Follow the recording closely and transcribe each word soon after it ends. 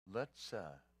Let's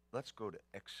go to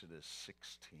Exodus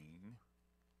 16.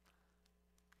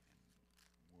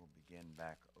 We'll begin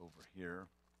back over here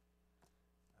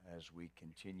as we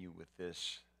continue with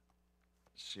this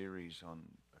series on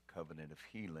a covenant of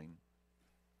healing.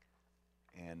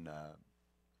 And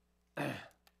of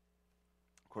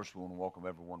course, we want to welcome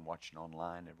everyone watching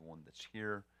online, everyone that's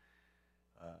here.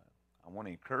 I want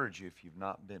to encourage you, if you've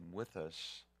not been with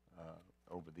us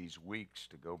over these weeks,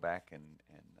 to go back and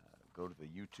go to the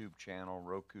YouTube channel,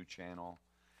 Roku channel,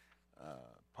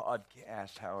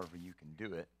 podcast, however you can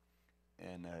do it,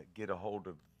 and get a hold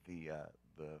of the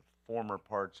former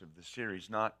parts of the series,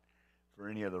 not for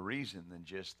any other reason than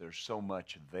just there's so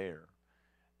much there.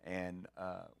 And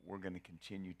we're going to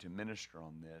continue to minister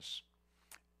on this.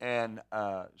 And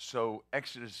so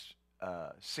Exodus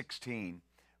 16,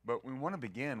 but we want to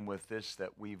begin with this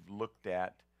that we've looked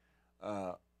at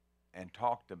and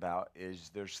talked about,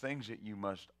 is there's things that you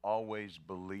must always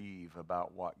believe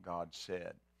about what God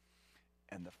said.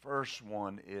 And the first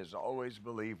one is always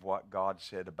believe what God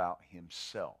said about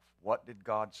himself. What did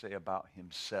God say about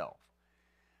himself?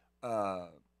 I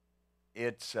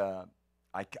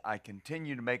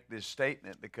continue to make this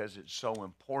statement because it's so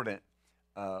important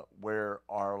where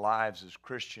our lives as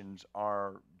Christians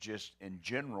are just in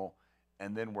general,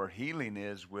 and then where healing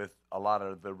is with a lot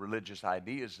of the religious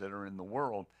ideas that are in the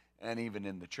world and even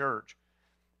in the church.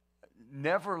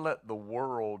 Never let the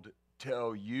world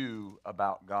tell you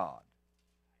about God.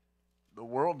 The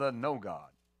world doesn't know God.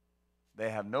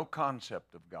 They have no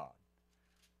concept of God.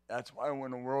 That's why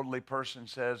when a worldly person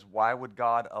says, why would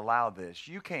God allow this?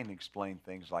 You can't explain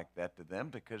things like that to them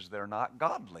because they're not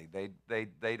godly.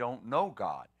 They don't know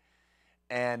God.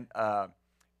 And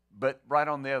but right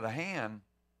on the other hand,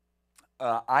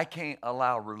 I can't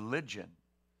allow religion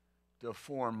to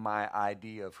form my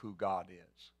idea of who God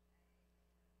is.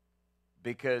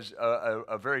 Because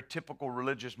a very typical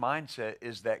religious mindset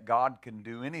is that God can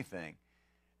do anything.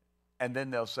 And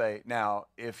then they'll say, now,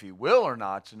 if he will or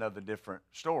not, it's another different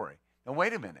story. Now,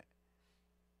 wait a minute.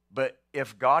 But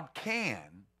if God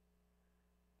can,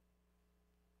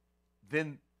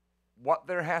 then what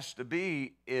there has to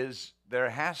be is there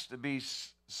has to be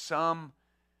some,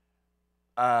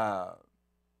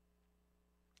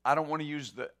 I don't want to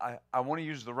use I want to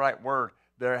use the right word.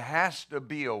 There has to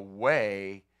be a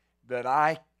way that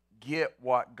I get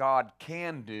what God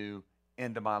can do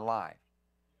into my life.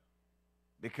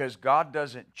 Because God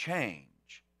doesn't change.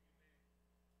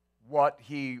 What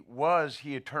he was,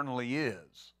 he eternally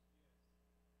is.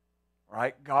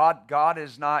 Right? God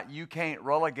is not, you can't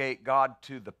relegate God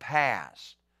to the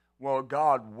past. Well,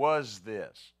 God was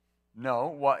this. No,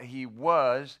 what he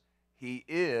was, he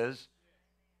is,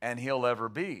 and he'll ever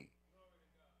be.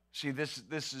 See, this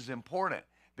is important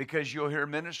because you'll hear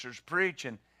ministers preach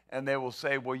and they will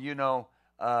say, well, you know,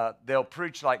 they'll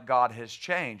preach like God has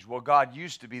changed. Well, God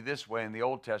used to be this way in the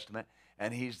Old Testament,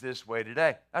 and he's this way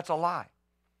today. That's a lie.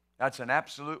 That's an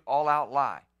absolute all-out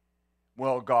lie.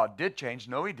 Well, God did change.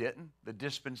 No, he didn't. The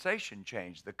dispensation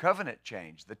changed. The covenant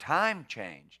changed. The time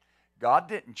changed. God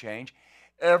didn't change.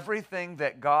 Everything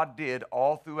that God did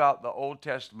all throughout the Old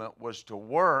Testament was to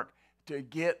work to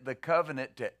get the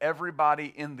covenant to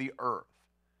everybody in the earth.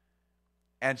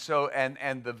 And so,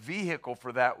 and the vehicle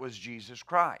for that was Jesus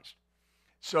Christ.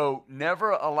 So never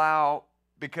allow,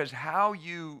 because how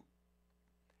you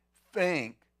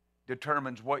think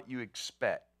determines what you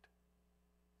expect.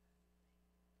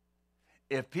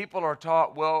 If people are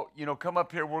taught, well, you know, come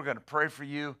up here, we're going to pray for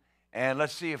you, and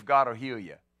let's see if God will heal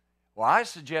you. Well, I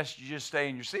suggest you just stay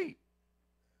in your seat.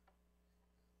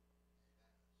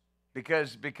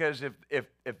 Because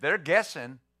if they're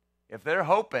guessing, if they're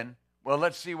hoping, well,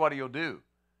 let's see what he'll do.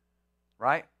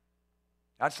 Right?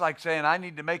 That's like saying, I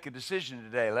need to make a decision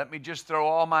today. Let me just throw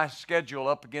all my schedule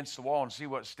up against the wall and see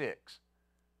what sticks.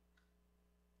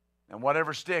 And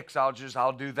whatever sticks, I'll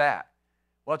do that.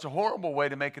 Well, it's a horrible way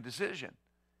to make a decision.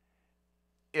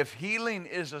 If healing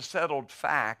is a settled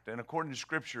fact, and according to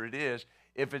Scripture it is,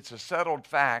 if it's a settled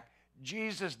fact,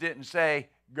 Jesus didn't say,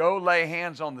 go lay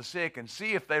hands on the sick and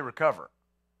see if they recover.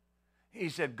 He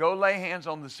said, go lay hands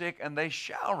on the sick and they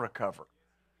shall recover.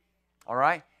 All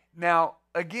right? Now,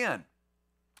 again,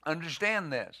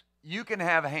 understand this. You can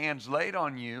have hands laid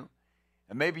on you,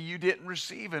 and maybe you didn't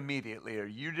receive immediately, or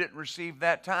you didn't receive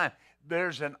that time.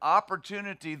 There's an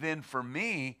opportunity then for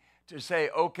me to say,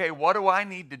 okay, what do I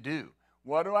need to do?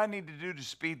 What do I need to do to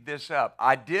speed this up?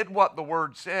 I did what the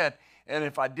Word said, and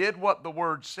if I did what the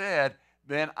Word said,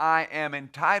 then I am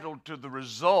entitled to the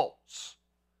results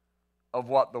of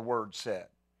what the Word said.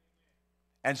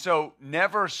 And so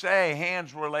never say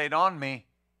hands were laid on me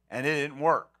and it didn't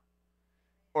work.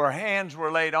 Or hands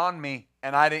were laid on me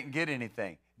and I didn't get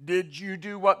anything. Did you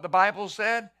do what the Bible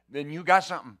said? Then you got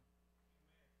something.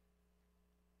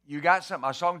 You got something. I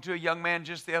was talking to a young man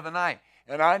just the other night,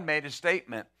 and I made a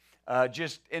statement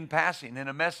just in passing in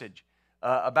a message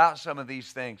about some of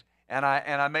these things. And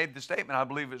I made the statement, I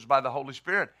believe it was by the Holy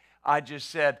Spirit. I just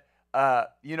said,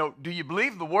 do you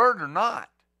believe the word or not?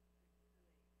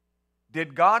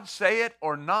 Did God say it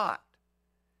or not?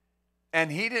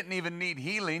 And he didn't even need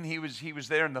healing. He was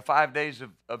there in the 5 days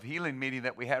of healing meeting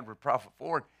that we had with Prophet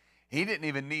Ford. He didn't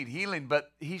even need healing,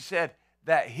 but he said,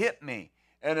 that hit me.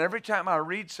 And every time I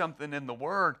read something in the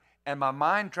Word and my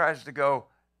mind tries to go,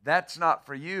 that's not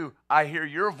for you, I hear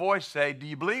your voice say, do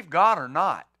you believe God or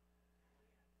not?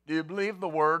 Do you believe the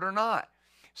Word or not?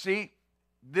 See,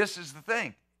 this is the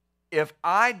thing. If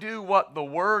I do what the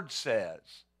Word says,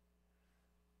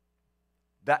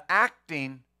 the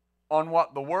acting on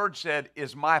what the Word said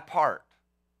is my part.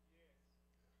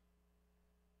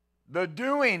 The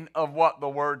doing of what the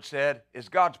Word said is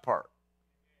God's part.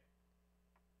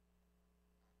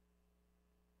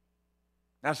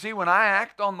 Now see, when I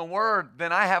act on the Word,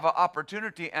 then I have an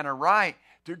opportunity and a right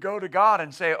to go to God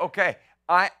and say, okay,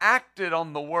 I acted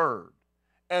on the Word,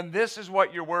 and this is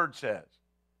what your Word says.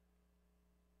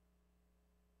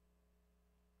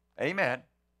 Amen.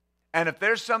 And if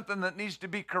there's something that needs to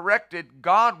be corrected,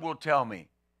 God will tell me.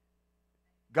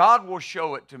 God will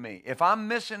show it to me. If I'm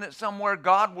missing it somewhere,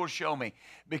 God will show me,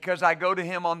 because I go to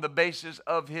Him on the basis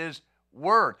of His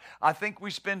Word. I think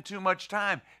we spend too much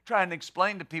time trying to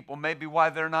explain to people maybe why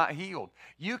they're not healed.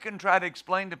 You can try to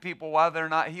explain to people why they're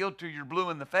not healed till you're blue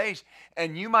in the face,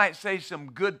 and you might say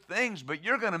some good things, but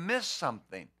you're going to miss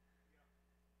something.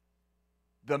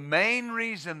 The main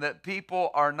reason that people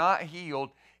are not healed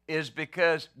is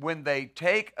because when they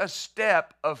take a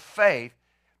step of faith,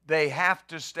 they have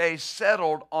to stay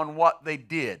settled on what they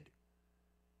did.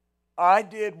 I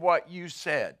did what you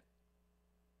said.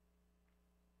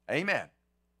 Amen.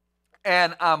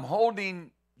 And I'm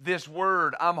holding this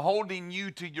word. I'm holding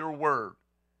you to your word.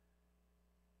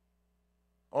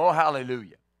 Oh,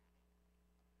 hallelujah.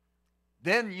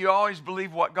 Then you always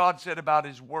believe what God said about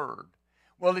His word.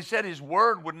 Well, He said His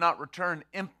word would not return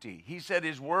empty. He said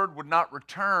His word would not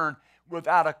return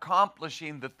without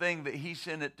accomplishing the thing that He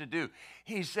sent it to do.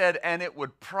 He said, and it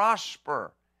would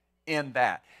prosper in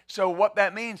that. So what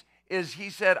that means is He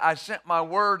said, I sent my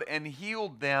word and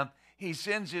healed them. He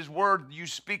sends His word. You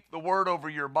speak the word over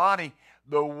your body.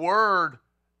 The word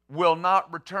will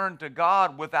not return to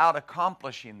God without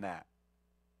accomplishing that.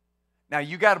 Now,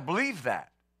 you got to believe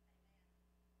that.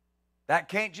 That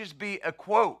can't just be a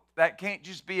quote. That can't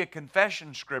just be a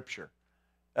confession scripture.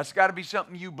 That's got to be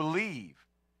something you believe.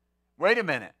 Wait a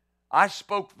minute. I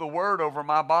spoke the word over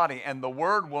my body, and the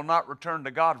word will not return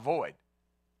to God void.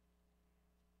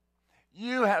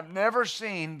 You have never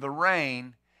seen the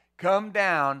rain come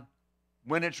down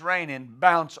when it's raining,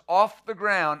 bounce off the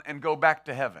ground and go back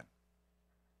to heaven.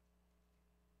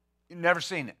 You've never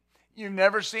seen it. You've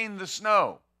never seen the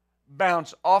snow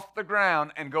bounce off the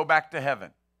ground and go back to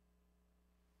heaven.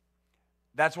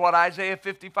 That's what Isaiah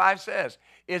 55 says.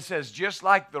 It says, just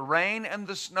like the rain and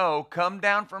the snow come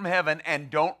down from heaven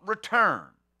and don't return,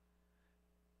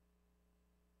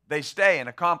 they stay and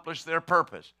accomplish their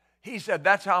purpose. He said,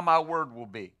 that's how my word will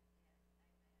be.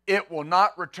 It will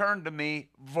not return to me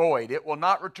void. It will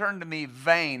not return to me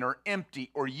vain or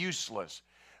empty or useless,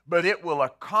 but it will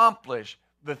accomplish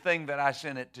the thing that I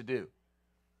sent it to do.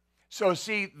 So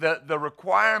see, the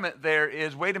requirement there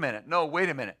is, wait a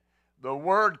minute. The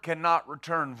word cannot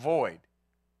return void.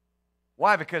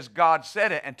 Why? Because God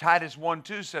said it, and Titus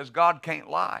 1:2 says God can't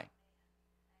lie.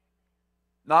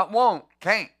 Not won't,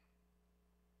 can't.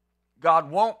 God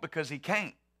won't because He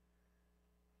can't.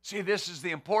 See, this is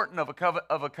the importance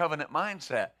of a covenant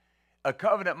mindset. A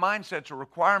covenant mindset's a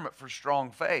requirement for strong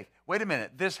faith. Wait a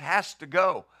minute, this has to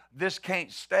go. This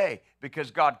can't stay because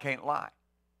God can't lie.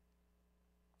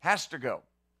 Has to go.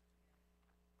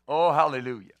 Oh,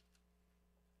 hallelujah.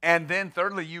 And then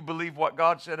thirdly, you believe what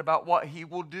God said about what He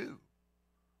will do.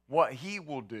 What He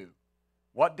will do.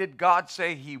 What did God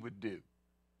say He would do?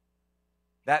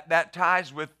 That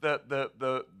ties with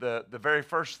the very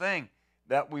first thing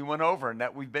that we went over and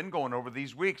that we've been going over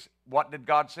these weeks. What did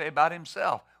God say about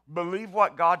Himself? Believe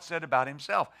what God said about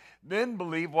Himself. Then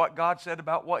believe what God said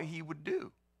about what He would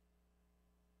do.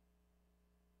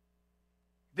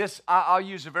 I'll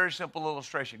use a very simple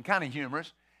illustration, kind of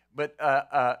humorous, but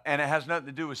and it has nothing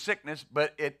to do with sickness,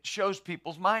 but it shows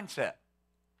people's mindset.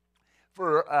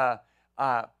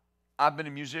 I've been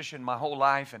a musician my whole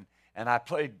life, and I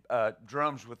played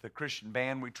drums with a Christian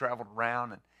band. We traveled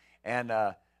around, and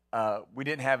we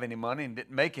didn't have any money and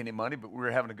didn't make any money, but we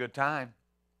were having a good time.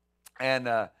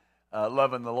 and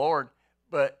loving the Lord.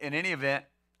 But in any event,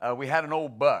 we had an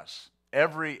old bus.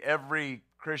 Every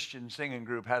Christian singing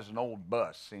group has an old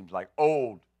bus. Seems like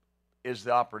old is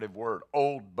the operative word,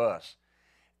 old bus.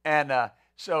 And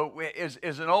so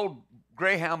is an old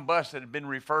Greyhound bus that had been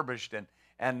refurbished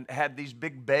and had these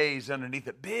big bays underneath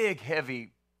it, big,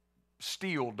 heavy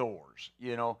steel doors,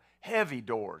 heavy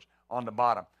doors on the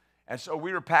bottom. And so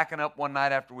we were packing up one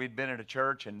night after we'd been at a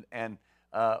church, and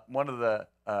one of the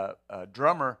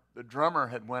drummer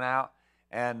had went out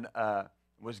and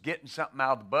was getting something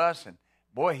out of the bus, and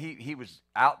boy, he was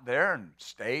out there and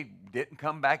stayed, didn't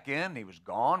come back in. He was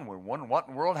gone. We're wondering what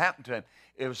in the world happened to him.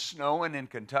 It was snowing in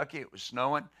Kentucky. It was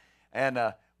snowing. And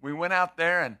we went out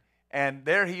there, and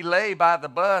there he lay by the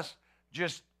bus,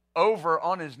 just over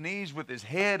on his knees with his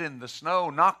head in the snow,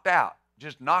 knocked out,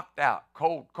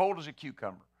 cold as a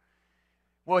cucumber.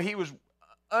 Well, he was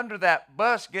under that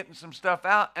bus getting some stuff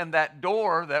out, and that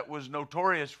door that was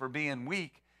notorious for being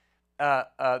weak,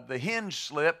 the hinge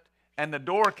slipped, and the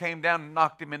door came down and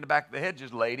knocked him in the back of the head,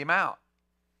 just laid him out.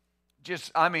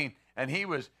 And he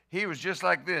was just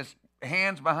like this,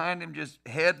 hands behind him, just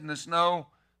head in the snow,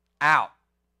 out.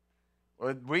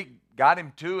 Well, we got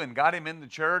him and got him in the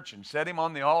church and set him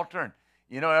on the altar.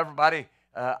 And, everybody,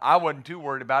 I wasn't too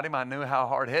worried about him. I knew how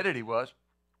hard-headed he was.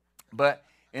 But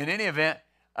in any event,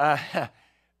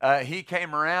 he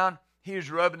came around. He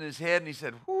was rubbing his head, and he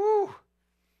said, "Whoo,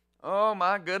 oh,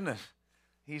 my goodness."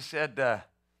 He said,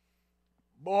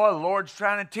 "Boy, the Lord's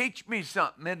trying to teach me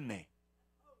something, isn't he?"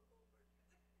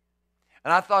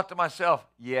 And I thought to myself,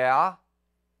 yeah,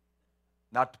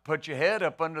 not to put your head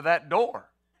up under that door.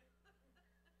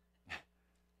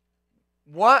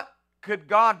 What could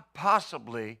God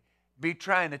possibly be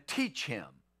trying to teach him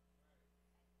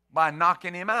by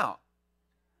knocking him out?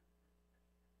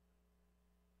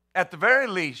 At the very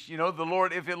least, the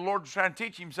Lord, if the Lord was trying to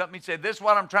teach him something, he'd say, "This is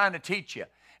what I'm trying to teach you,"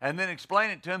 and then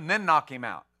explain it to him, then knock him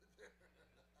out.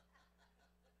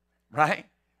 Right?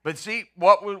 But see,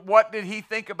 what did he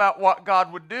think about what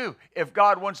God would do? If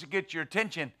God wants to get your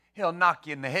attention, he'll knock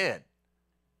you in the head.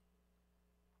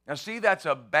 Now see, that's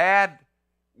a bad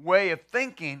way of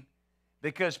thinking,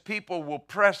 because people will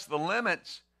press the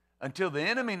limits until the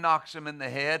enemy knocks them in the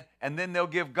head, and then they'll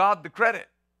give God the credit.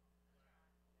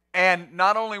 And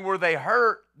not only were they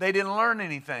hurt, they didn't learn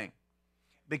anything,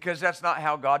 because that's not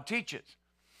how God teaches.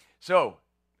 So,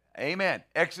 amen.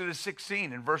 Exodus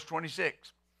 16 and verse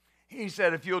 26. He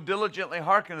said, "If you'll diligently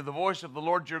hearken to the voice of the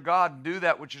Lord your God, and do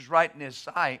that which is right in his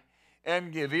sight,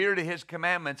 and give ear to his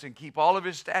commandments, and keep all of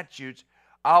his statutes,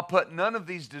 I'll put none of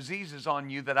these diseases on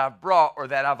you that I've brought or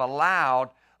that I've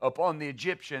allowed upon the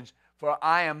Egyptians, for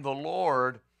I am the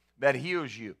Lord that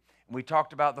heals you." And we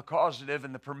talked about the causative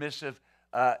and the permissive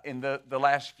in the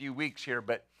last few weeks here.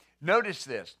 But notice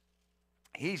this.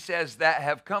 He says that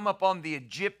have come upon the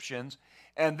Egyptians,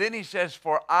 and then he says,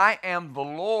 "For I am the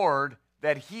Lord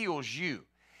that heals you."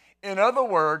 In other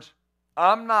words,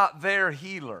 I'm not their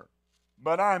healer,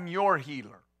 but I'm your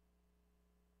healer.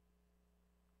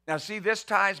 Now see, this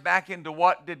ties back into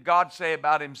what did God say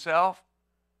about himself?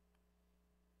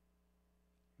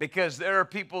 Because there are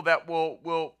people that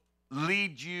will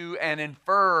lead you and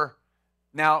infer.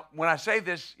 Now, when I say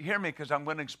this, hear me, because I'm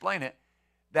going to explain it,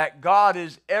 that God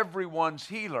is everyone's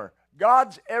healer.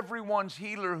 God's everyone's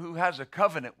healer who has a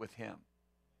covenant with him.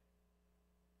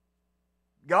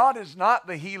 God is not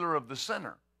the healer of the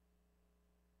sinner,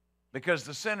 because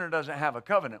the sinner doesn't have a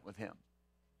covenant with him.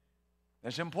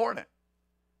 That's important.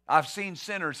 I've seen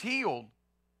sinners healed,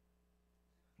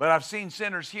 but I've seen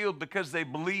sinners healed because they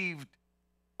believed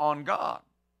on God.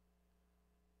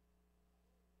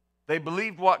 They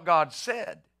believed what God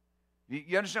said.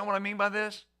 You understand what I mean by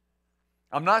this?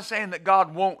 I'm not saying that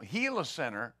God won't heal a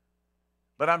sinner,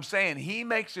 but I'm saying he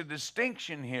makes a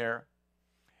distinction here,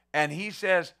 and he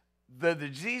says the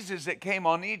diseases that came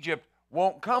on Egypt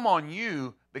won't come on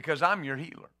you because I'm your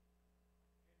healer.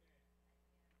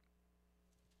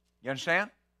 You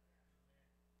understand?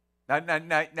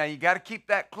 Now you got to keep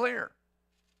that clear.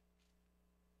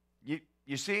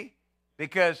 You see?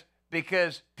 Because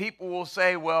people will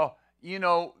say, well,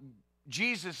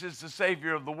 Jesus is the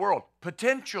Savior of the world.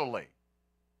 Potentially.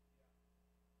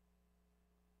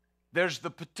 There's the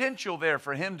potential there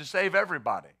for him to save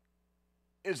everybody.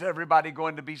 Is everybody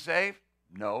going to be saved?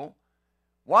 No.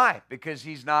 Why? Because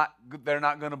they're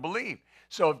not going to believe.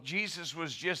 So if Jesus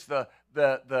was just the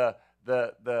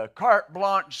carte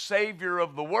blanche Savior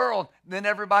of the world, then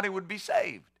everybody would be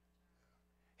saved.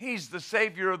 He's the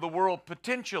Savior of the world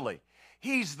potentially.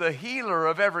 He's the healer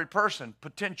of every person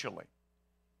potentially.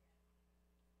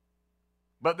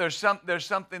 But there's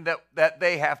something that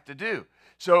they have to do.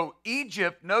 So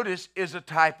Egypt, notice, is a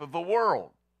type of the world.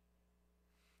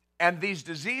 And these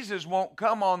diseases won't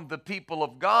come on the people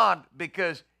of God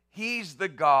because he's the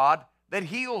God that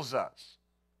heals us.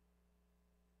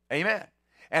 Amen.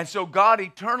 And so God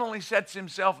eternally sets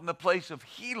himself in the place of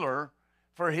healer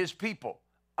for his people.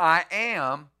 I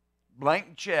am,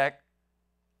 blank check,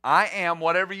 I am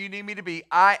whatever you need me to be.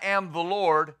 I am the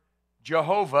Lord,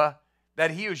 Jehovah,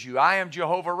 that heals you. I am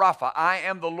Jehovah Rapha. I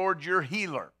am the Lord your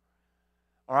healer.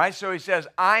 All right, so he says,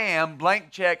 I am,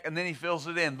 blank check, and then he fills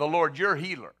it in, the Lord your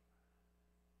healer.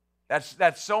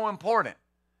 That's so important.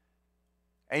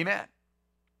 Amen.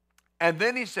 And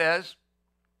then he says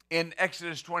in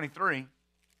Exodus 23,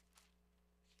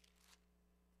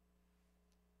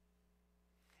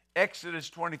 Exodus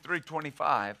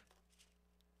 23:25,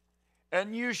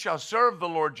 and you shall serve the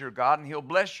Lord your God, and he'll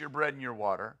bless your bread and your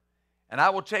water, and I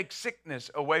will take sickness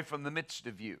away from the midst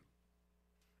of you.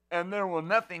 And there will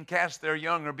nothing cast their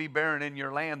young or be barren in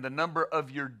your land. The number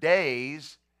of your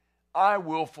days I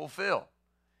will fulfill.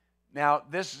 Now,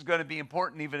 this is going to be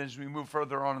important even as we move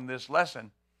further on in this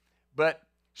lesson. But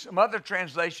some other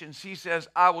translations, he says,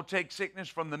 I will take sickness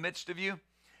from the midst of you.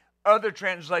 Other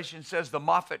translation says, the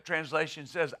Moffat translation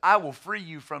says, I will free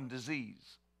you from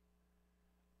disease.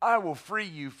 I will free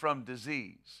you from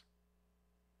disease.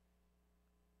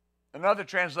 Another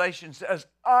translation says,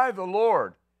 I, the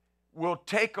Lord, will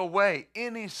take away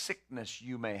any sickness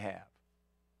you may have.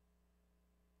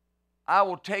 I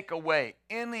will take away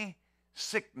any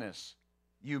sickness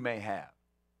you may have.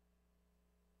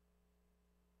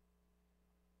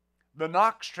 The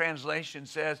Knox translation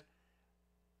says,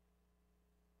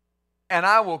 and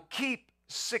I will keep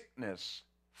sickness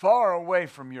far away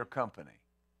from your company.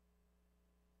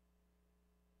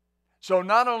 So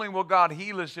not only will God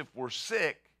heal us if we're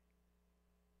sick,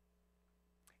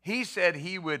 he said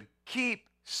he would keep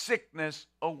sickness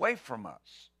away from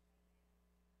us.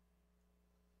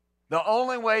 The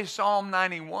only way Psalm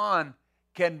 91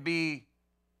 can be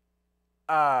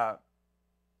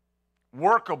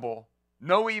workable,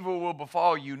 no evil will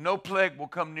befall you, no plague will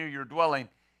come near your dwelling,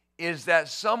 is that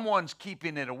someone's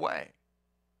keeping it away.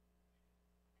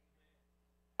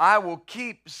 I will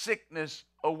keep sickness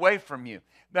away from you.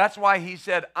 That's why he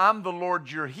said, I'm the Lord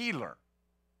your healer.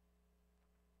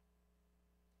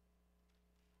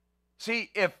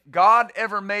 See, if God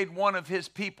ever made one of his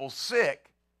people sick,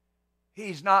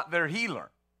 he's not their healer.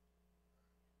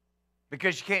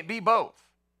 Because you can't be both.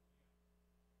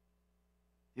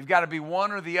 You've got to be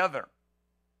one or the other.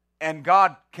 And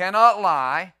God cannot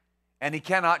lie, and he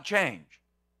cannot change.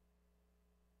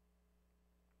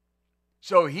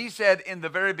 So he said in the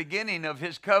very beginning of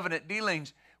his covenant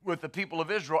dealings with the people of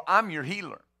Israel, I'm your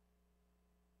healer.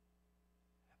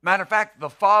 Matter of fact, the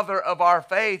father of our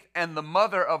faith and the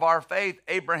mother of our faith,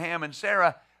 Abraham and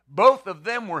Sarah, both of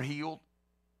them were healed.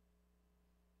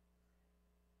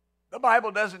 The Bible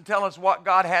doesn't tell us what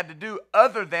God had to do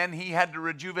other than he had to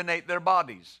rejuvenate their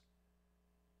bodies.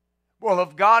 Well,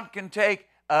 if God can take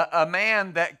a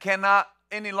man that cannot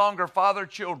any longer father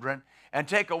children and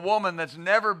take a woman that's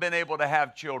never been able to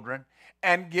have children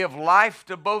and give life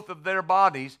to both of their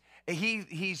bodies,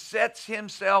 he sets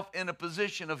himself in a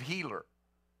position of healer.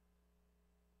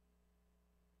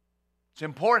 It's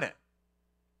important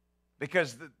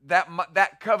because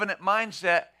that covenant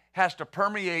mindset has to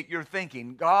permeate your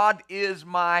thinking. God is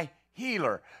my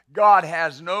healer. God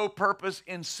has no purpose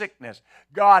in sickness.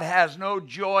 God has no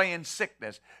joy in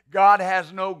sickness. God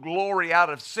has no glory out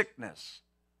of sickness.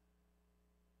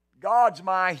 God's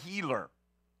my healer.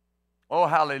 Oh,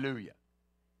 hallelujah.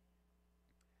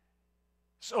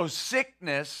 So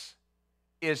sickness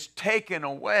is taken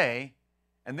away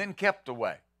and then kept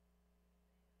away.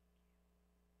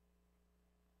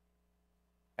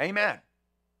 Amen.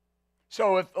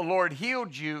 So if the Lord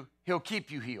healed you, he'll keep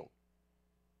you healed.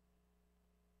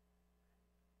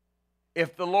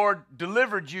 If the Lord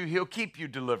delivered you, he'll keep you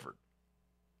delivered.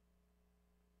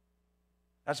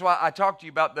 That's why I talked to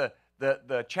you about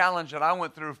the challenge that I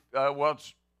went through,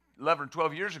 it's 11 or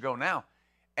 12 years ago now.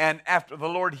 And after the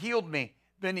Lord healed me,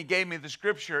 then he gave me the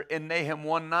scripture in Nahum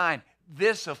 1:9.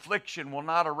 This affliction will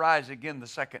not arise again the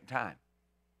second time.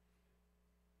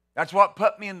 That's what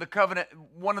put me in the covenant,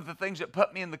 one of the things that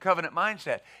put me in the covenant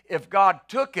mindset. If God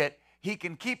took it, he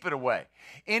can keep it away.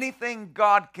 Anything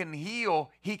God can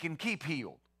heal, he can keep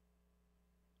healed.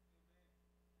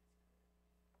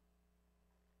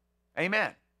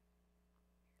 Amen.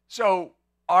 So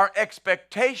our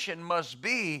expectation must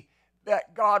be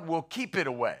that God will keep it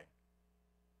away.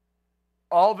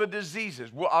 All the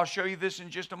diseases. Well, I'll show you this in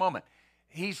just a moment.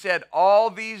 He said all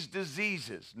these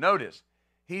diseases, notice,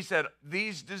 he said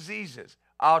these diseases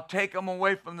I'll take them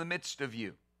away from the midst of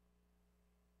you.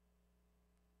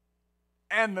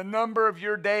 And the number of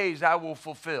your days I will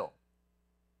fulfill.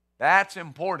 That's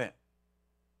important.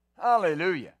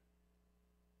 Hallelujah.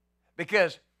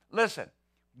 Because, listen,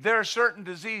 there are certain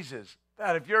diseases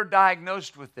that if you're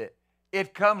diagnosed with it,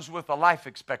 it comes with a life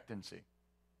expectancy.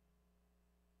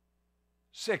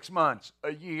 6 months,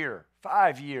 a year,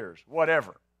 5 years,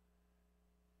 whatever.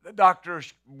 The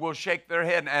doctors will shake their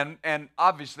head, and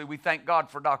obviously we thank God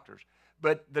for doctors.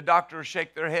 But the doctors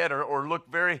shake their head or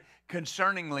look very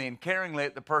concerningly and caringly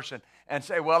at the person and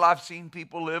say, well, I've seen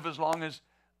people live as long as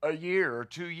a year or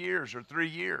 2 years or 3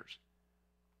 years.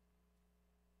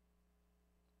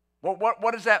 Well,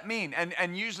 what does that mean?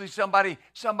 And usually somebody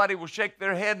will shake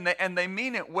their head and they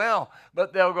mean it well,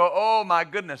 but they'll go, oh my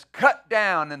goodness, cut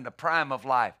down in the prime of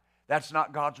life. That's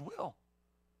not God's will.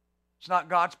 It's not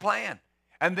God's plan.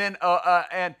 And then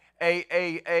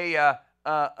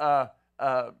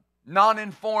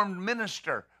non-informed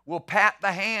minister will pat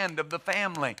the hand of the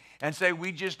family and say,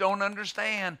 we just don't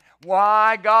understand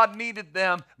why God needed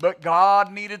them, but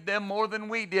God needed them more than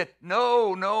we did.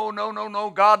 No.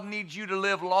 God needs you to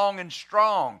live long and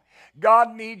strong.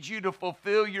 God needs you to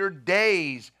fulfill your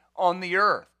days on the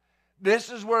earth.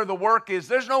 This is where the work is.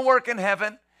 There's no work in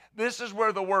heaven. This is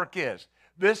where the work is.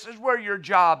 This is where your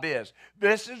job is.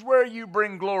 This is where you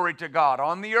bring glory to God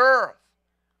on the earth.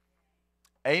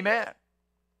 Amen.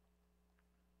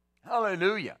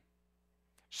 Hallelujah.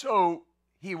 So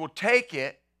he will take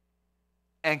it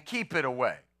and keep it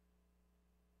away.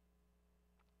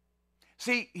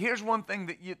 See, here's one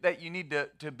thing that you need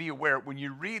to be aware when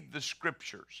you read the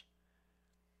scriptures.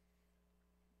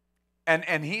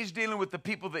 And he's dealing with the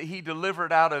people that he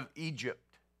delivered out of Egypt.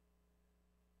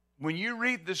 When you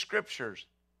read the scriptures,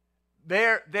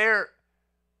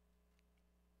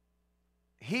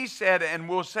 he said, and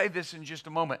we'll say this in just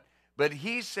a moment, but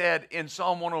he said in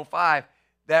Psalm 105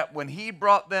 that when he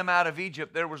brought them out of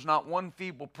Egypt, there was not one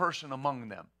feeble person among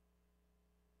them.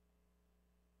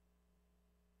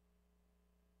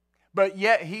 But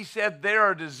yet he said there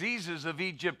are diseases of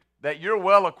Egypt that you're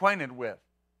well acquainted with.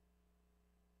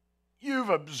 You've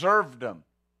observed them.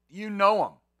 You know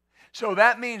them. So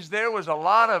that means there was a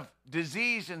lot of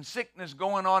disease and sickness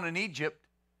going on in Egypt,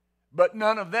 but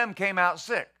none of them came out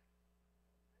sick.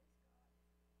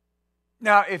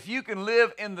 Now, if you can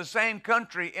live in the same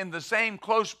country, in the same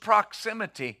close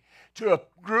proximity to a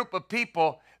group of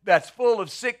people that's full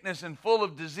of sickness and full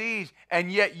of disease,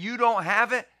 and yet you don't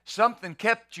have it, something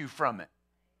kept you from it.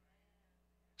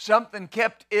 Something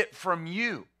kept it from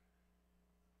you.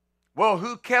 Well,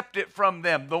 who kept it from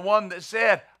them? The one that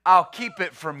said, I'll keep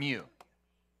it from you.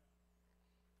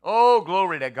 Oh,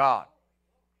 glory to God.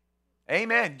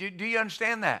 Amen. Do you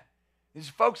understand that?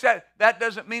 Folks, that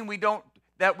doesn't mean we don't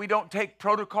take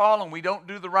protocol and we don't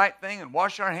do the right thing and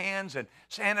wash our hands and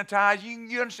sanitize.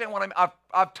 You understand what I mean?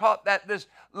 I've taught that this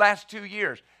last 2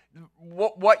 years.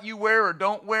 What you wear or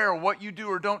don't wear or what you do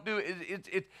or don't do,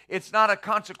 it's not a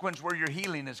consequence where your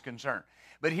healing is concerned.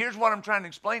 But here's what I'm trying to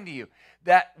explain to you,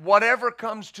 that whatever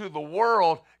comes to the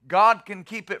world, God can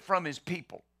keep it from his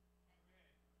people.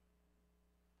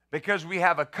 Because we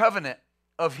have a covenant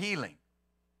of healing.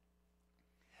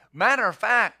 Matter of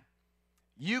fact,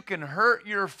 you can hurt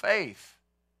your faith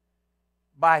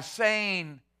by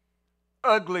saying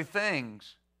ugly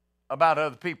things about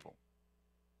other people.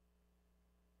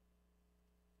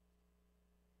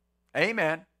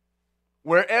 Amen.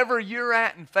 Wherever you're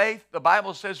at in faith, the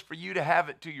Bible says for you to have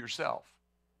it to yourself.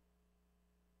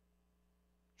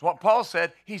 It's what Paul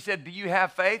said. He said, do you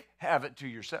have faith? Have it to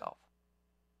yourself.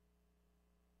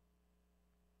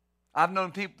 I've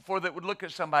known people before that would look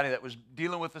at somebody that was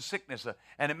dealing with a sickness,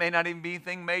 and it may not even be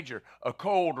anything major, a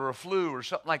cold or a flu or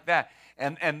something like that,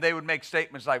 and they would make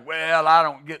statements like, well, I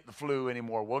don't get the flu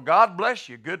anymore. Well, God bless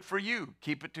you. Good for you.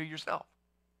 Keep it to yourself.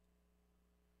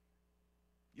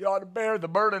 You ought to bear the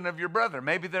burden of your brother.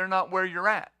 Maybe they're not where you're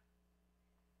at.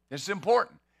 It's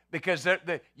important because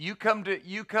you come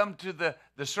to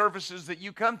the services that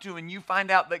you come to and you find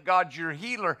out that God's your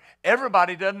healer.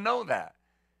 Everybody doesn't know that.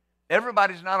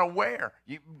 Everybody's not aware.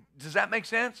 Does that make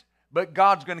sense? But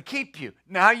God's going to keep you.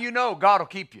 Now you know God will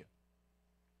keep you.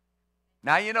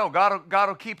 Now you know God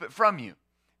will keep it from you.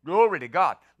 Glory to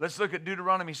God. Let's look at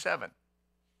Deuteronomy 7.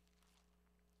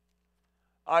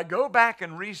 I go back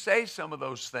and re-say some of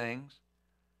those things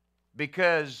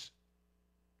because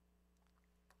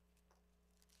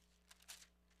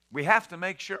we have to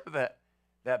make sure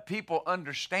that people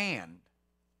understand.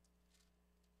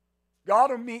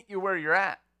 God will meet you where you're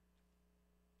at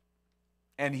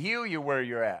and heal you where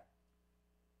you're at.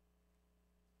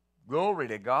 Glory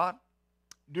to God.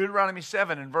 Deuteronomy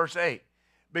 7 and verse 8.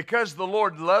 because the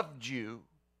Lord loved you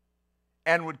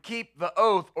and would keep the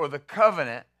oath or the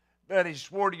covenant that he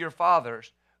swore to your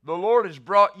fathers, the Lord has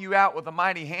brought you out with a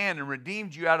mighty hand and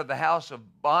redeemed you out of the house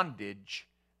of bondage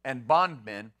and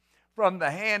bondmen from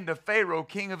the hand of Pharaoh,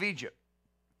 king of Egypt.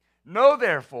 Know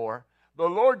therefore, the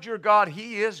Lord your God,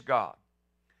 he is God,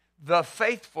 the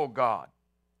faithful God,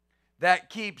 that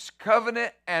keeps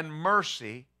covenant and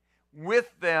mercy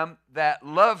with them that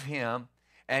love him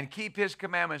and keep his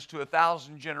commandments to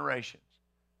 1,000 generations.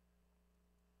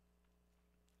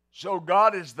 So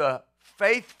God is the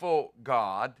faithful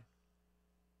God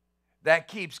that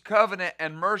keeps covenant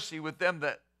and mercy with them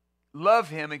that love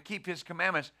him and keep his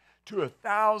commandments to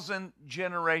 1,000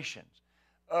 generations.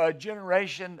 A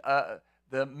generation,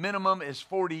 the minimum is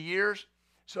 40 years,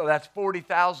 so that's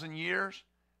 40,000 years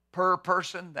per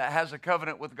person that has a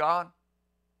covenant with God.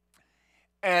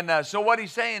 And so what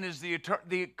he's saying is the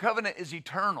covenant is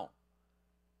eternal.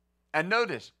 And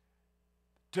notice,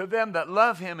 to them that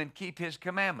love him and keep his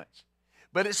commandments.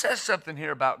 But it says something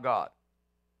here about God.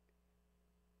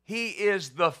 He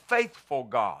is the faithful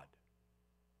God.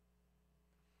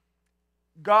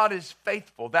 God is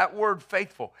faithful. That word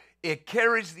faithful, it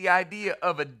carries the idea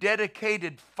of a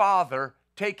dedicated father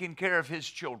taking care of his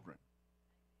children.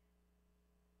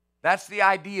 That's the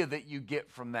idea that you get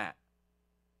from that.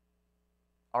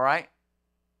 All right?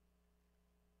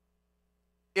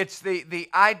 It's the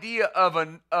idea of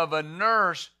a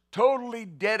nurse totally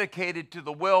dedicated to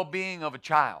the well-being of a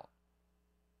child.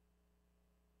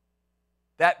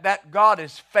 That God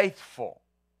is faithful.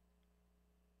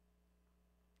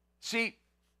 See,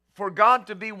 for God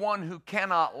to be one who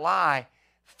cannot lie,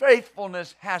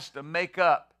 faithfulness has to make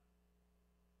up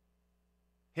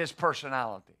his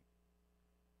personality.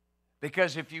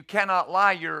 Because if you cannot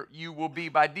lie, you will be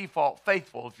by default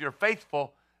faithful. If you're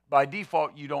faithful, by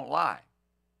default you don't lie.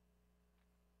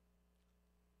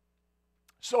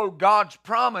 So God's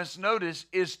promise, notice,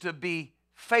 is to be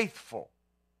faithful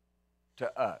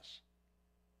to us.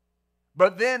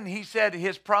 But then he said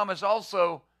his promise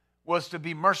also was to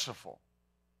be merciful.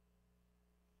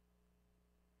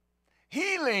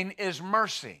 Healing is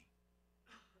mercy.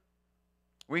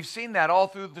 We've seen that all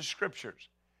through the scriptures.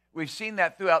 We've seen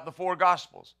that throughout the 4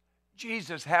 Gospels.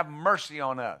 Jesus, have mercy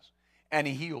on us, and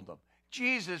he healed them.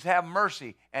 Jesus, have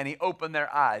mercy, and he opened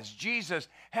their eyes. Jesus,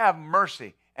 have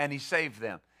mercy, and he saved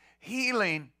them.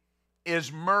 Healing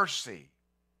is mercy.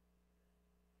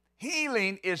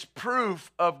 Healing is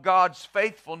proof of God's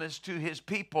faithfulness to his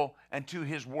people and to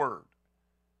his word.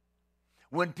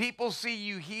 When people see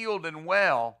you healed and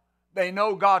well, they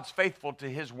know God's faithful to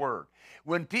his word.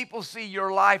 When people see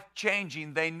your life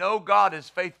changing, they know God is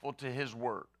faithful to his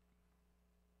word.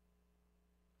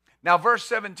 Now, verse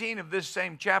 17 of this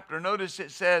same chapter, notice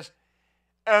it says,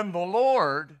 and the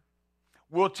Lord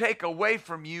will take away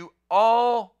from you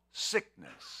all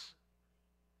sickness,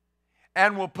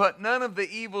 and will put none of the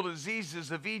evil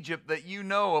diseases of Egypt that you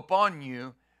know upon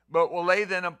you, but will lay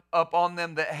them upon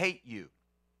them that hate you.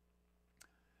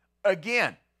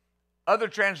 Again, other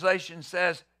translation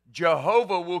says,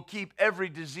 Jehovah will keep every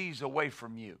disease away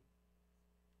from you.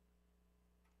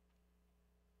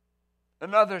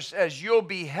 Another says, you'll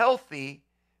be healthy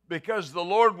because the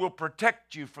Lord will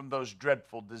protect you from those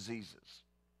dreadful diseases.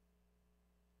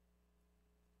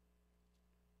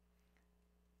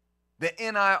 The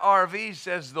NIRV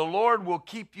says, the Lord will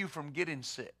keep you from getting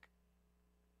sick.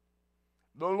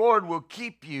 The Lord will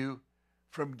keep you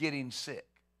from getting sick.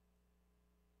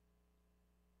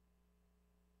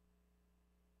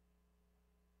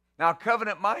 Now,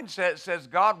 covenant mindset says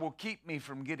God will keep me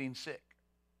from getting sick.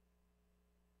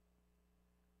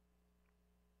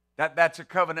 That's a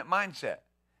covenant mindset.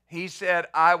 He said,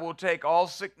 I will take all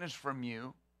sickness from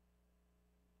you.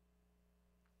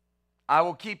 I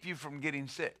will keep you from getting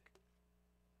sick.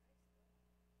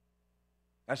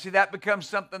 Now, see, that becomes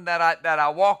something that I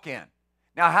walk in.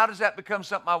 Now, how does that become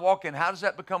something I walk in? How does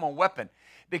that become a weapon?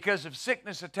 Because if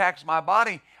sickness attacks my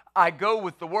body, I go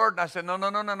with the word and I say, no,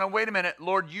 wait a minute.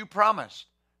 Lord, you promised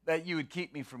that you would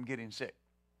keep me from getting sick.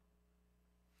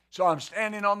 So I'm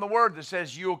standing on the word that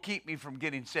says you'll keep me from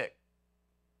getting sick.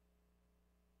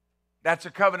 That's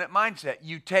a covenant mindset.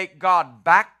 You take God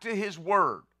back to his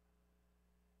word.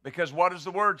 Because what does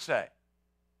the word say?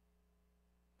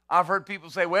 I've heard people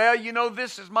say, well, you know,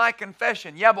 this is my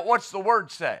confession. Yeah, but what's the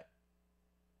word say?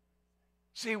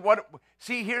 See,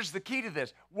 here's the key to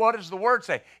this. What does the word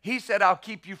say? He said, I'll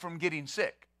keep you from getting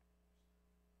sick.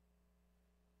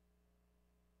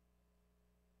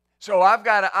 So I've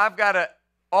got to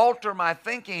alter my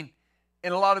thinking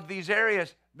in a lot of these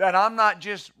areas, that I'm not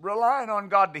just relying on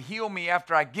God to heal me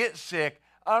after I get sick.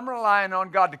 I'm relying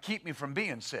on God to keep me from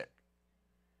being sick.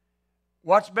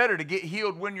 What's better, to get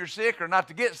healed when you're sick or not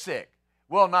to get sick?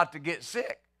 Well, not to get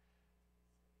sick.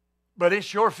 But it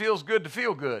sure feels good to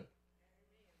feel good.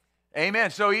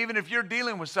 Amen. So even if you're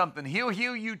dealing with something, he'll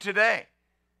heal you today.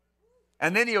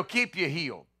 And then he'll keep you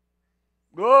healed.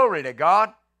 Glory to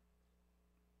God.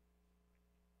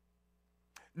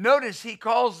 Notice he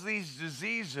calls these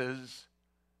diseases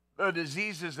the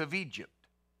diseases of Egypt.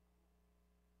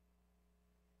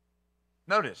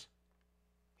 Notice,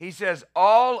 he says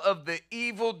all of the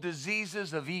evil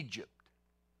diseases of Egypt.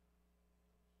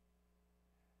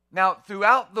 Now,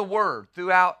 throughout the Word,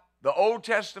 throughout the Old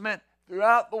Testament,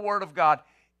 throughout the Word of God,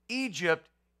 Egypt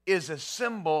is a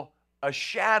symbol, a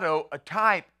shadow, a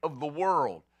type of the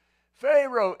world.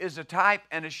 Pharaoh is a type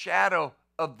and a shadow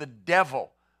of the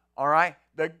devil, all right?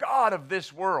 The God of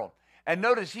this world. And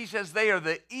notice he says they are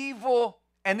the evil,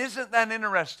 and isn't that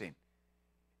interesting?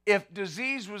 If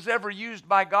disease was ever used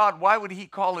by God, why would he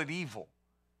call it evil?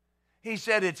 He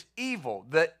said it's evil,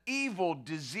 the evil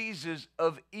diseases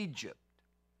of Egypt.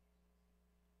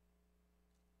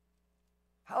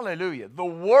 Hallelujah. The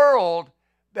world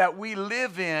that we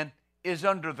live in is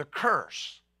under the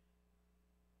curse.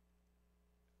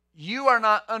 You are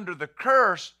not under the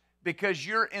curse because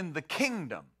you're in the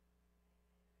kingdom.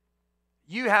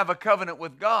 You have a covenant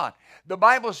with God. The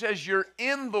Bible says you're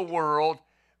in the world,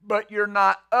 but you're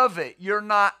not of it. You're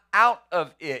not out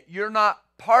of it. You're not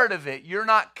part of it. You're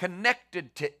not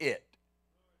connected to it.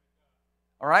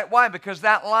 All right? Why? Because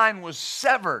that line was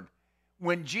severed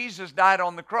when Jesus died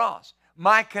on the cross.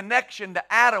 My connection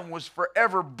to Adam was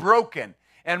forever broken,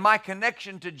 and my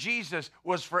connection to Jesus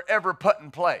was forever put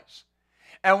in place.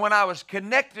 And when I was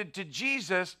connected to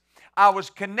Jesus, I was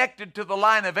connected to the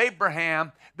line of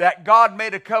Abraham that God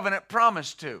made a covenant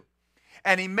promise to.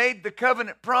 And he made the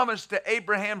covenant promise to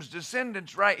Abraham's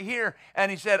descendants right here,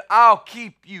 and he said, I'll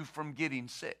keep you from getting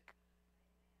sick.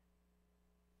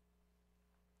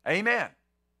 Amen.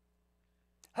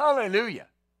 Hallelujah.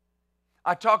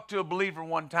 I talked to a believer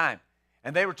one time,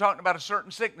 and they were talking about a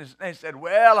certain sickness, and they said,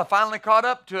 well, I finally caught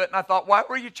up to it, and I thought, why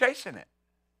were you chasing it?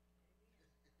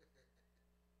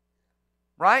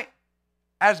 Right?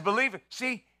 As believers,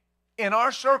 see, in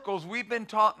our circles, we've been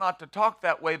taught not to talk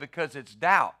that way because it's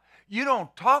doubt. You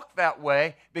don't talk that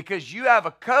way because you have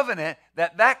a covenant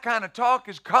that kind of talk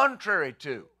is contrary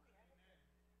to.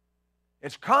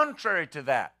 It's contrary to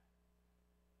that.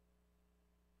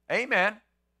 Amen.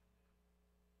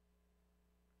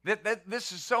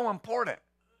 This is so important.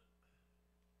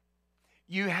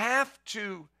 You have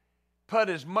to put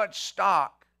as much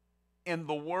stock in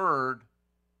the Word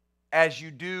as you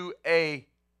do a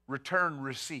return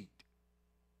receipt.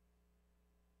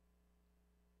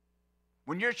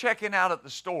 When you're checking out at the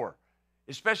store,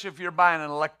 especially if you're buying an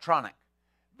electronic,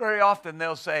 very often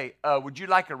they'll say, would you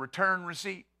like a return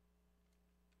receipt?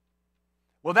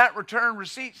 Well, that return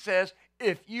receipt says,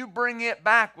 if you bring it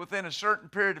back within a certain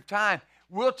period of time,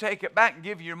 we'll take it back and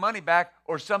give you your money back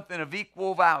or something of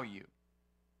equal value.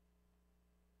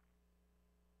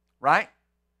 Right?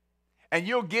 And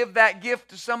you'll give that gift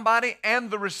to somebody and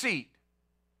the receipt.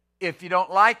 If you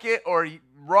don't like it or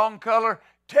wrong color,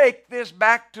 take this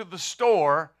back to the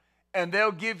store and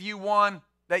they'll give you one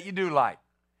that you do like.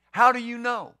 How do you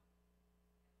know?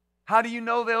 How do you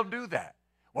know they'll do that?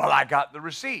 Well, I got the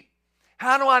receipt.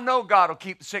 How do I know God will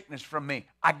keep the sickness from me?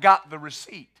 I got the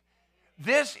receipt.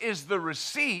 This is the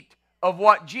receipt of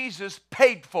what Jesus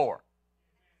paid for.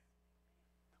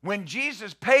 When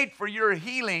Jesus paid for your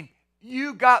healing,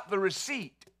 you got the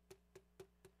receipt.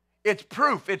 It's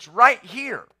proof. It's right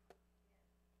here.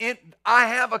 I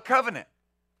have a covenant.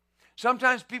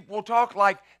 Sometimes people will talk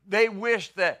like they wish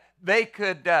that they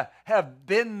could have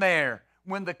been there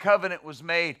when the covenant was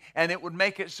made and it would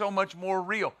make it so much more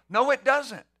real. No, it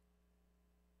doesn't.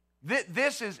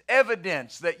 This is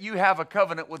evidence that you have a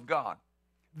covenant with God.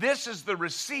 This is the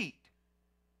receipt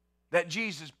that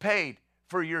Jesus paid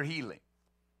for your healing.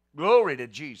 Glory to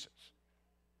Jesus.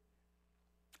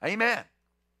 Amen.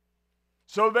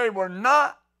 So they were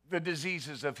not the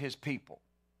diseases of his people.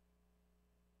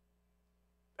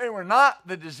 They were not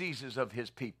the diseases of his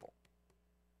people.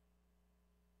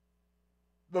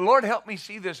 The Lord helped me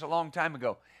see this a long time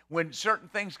ago. When certain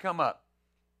things come up,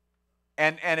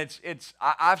 and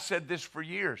I've said this for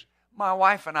years. My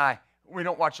wife and I, we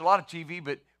don't watch a lot of TV,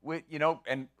 but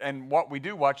and what we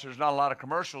do watch, there's not a lot of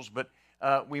commercials, but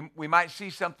we might see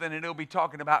something and it'll be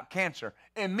talking about cancer.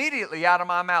 Immediately out of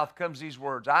my mouth comes these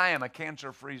words: I am a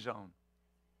cancer-free zone.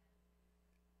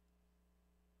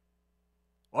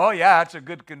 Oh yeah, that's a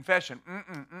good confession.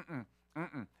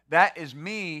 That is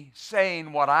me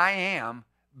saying what I am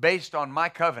based on my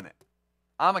covenant.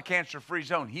 I'm a cancer-free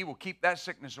zone. He will keep that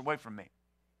sickness away from me.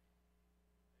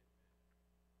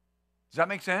 Does that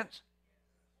make sense?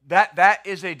 That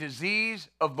is a disease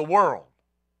of the world,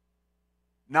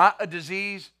 not a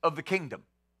disease of the kingdom.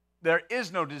 There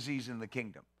is no disease in the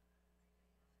kingdom.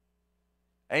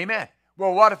 Amen.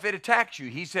 Well, what if it attacks you?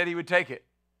 He said he would take it.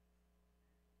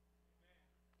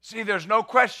 See, there's no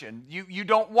question. You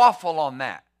don't waffle on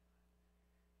that.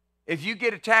 If you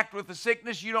get attacked with a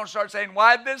sickness, you don't start saying,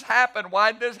 why'd this happen?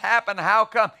 Why'd this happen? How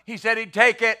come? He said he'd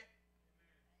take it.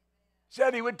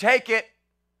 Said he would take it.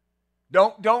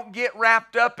 Don't get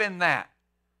wrapped up in that.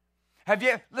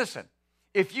 Listen,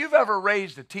 if you've ever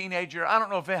raised a teenager, I don't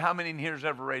know how many in here has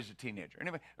ever raised a teenager.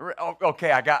 Anyway,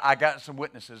 okay, I got some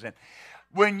witnesses in.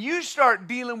 When you start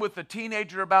dealing with a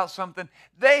teenager about something,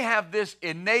 they have this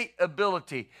innate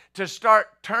ability to start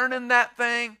turning that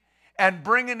thing and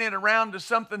bringing it around to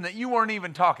something that you weren't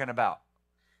even talking about.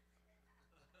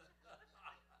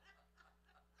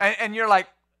 And you're like,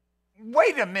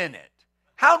 wait a minute.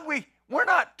 We're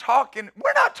not talking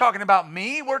about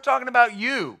me, we're talking about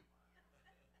you.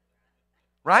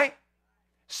 Right?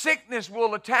 Sickness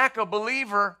will attack a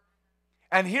believer,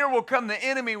 and here will come the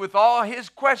enemy with all his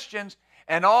questions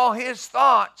and all his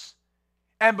thoughts.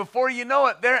 And before you know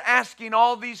it, they're asking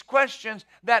all these questions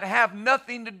that have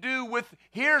nothing to do with,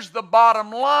 here's the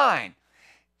bottom line.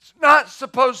 It's not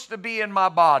supposed to be in my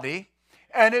body.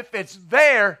 And if it's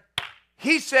there,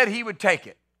 he said he would take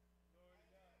it.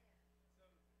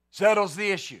 Settles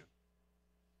the issue.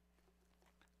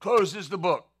 Closes the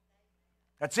book.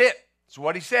 That's it. That's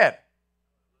what he said.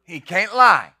 He can't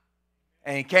lie.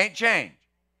 And he can't change.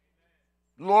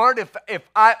 Lord, if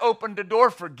I opened the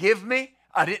door, forgive me.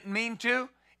 I didn't mean to.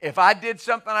 If I did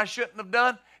something I shouldn't have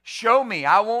done, show me.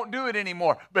 I won't do it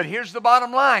anymore. But here's the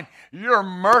bottom line. You're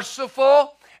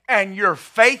merciful and you're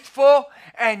faithful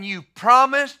and you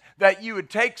promised that you would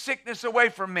take sickness away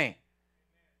from me.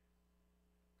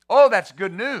 Oh, that's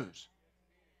good news.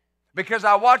 Because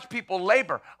I watch people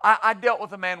labor. I dealt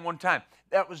with a man one time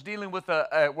that was dealing with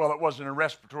it wasn't a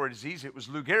respiratory disease. It was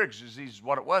Lou Gehrig's disease is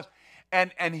what it was.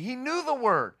 And he knew the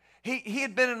word. He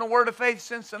had been in the word of faith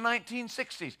since the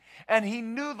 1960s. And he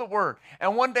knew the word.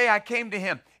 And one day I came to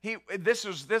him. This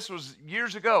was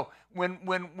years ago when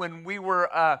we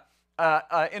were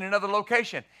in another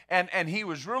location. And he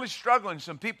was really struggling.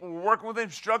 Some people were working with him,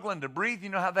 struggling to breathe. You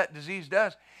know how that disease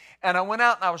does. And I went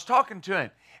out and I was talking to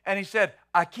him. And he said,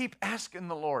 I keep asking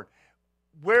the Lord,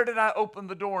 where did I open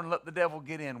the door and let the devil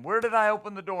get in? Where did I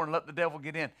open the door and let the devil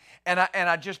get in? And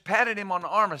I just patted him on the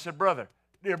arm. I said,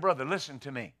 dear brother, listen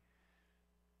to me.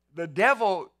 The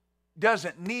devil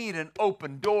doesn't need an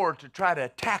open door to try to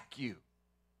attack you.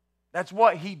 That's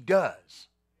what he does.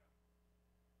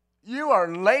 You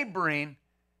are laboring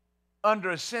under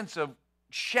a sense of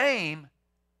shame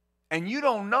and you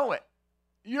don't know it.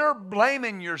 You're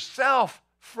blaming yourself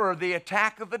for the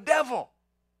attack of the devil.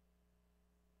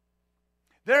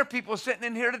 There are people sitting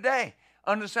in here today,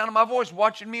 under the sound of my voice,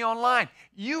 watching me online.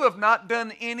 You have not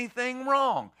done anything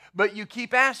wrong, but you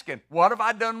keep asking, what have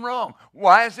I done wrong?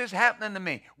 Why is this happening to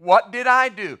me? What did I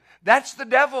do? That's the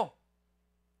devil.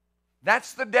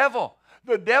 That's the devil.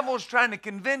 The devil's trying to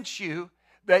convince you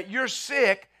that you're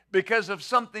sick because of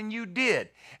something you did.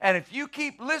 And if you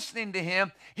keep listening to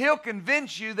him, he'll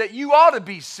convince you that you ought to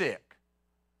be sick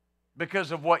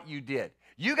because of what you did.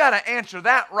 You got to answer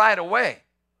that right away.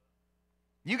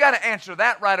 You got to answer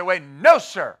that right away. No,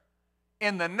 sir.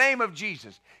 In the name of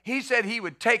Jesus. He said he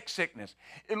would take sickness.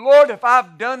 And Lord, if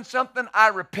I've done something, I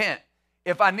repent.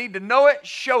 If I need to know it,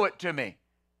 show it to me.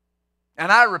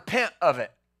 And I repent of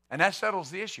it. And that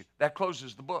settles the issue. That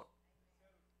closes the book.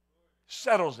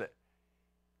 Settles it.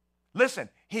 Listen,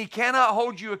 he cannot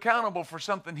hold you accountable for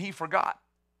something he forgot.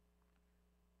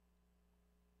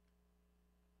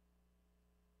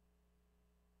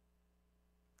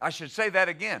 I should say that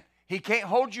again. He can't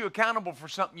hold you accountable for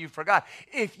something you forgot.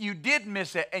 If you did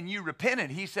miss it and you repented,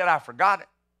 he said, I forgot it.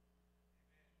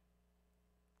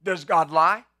 Does God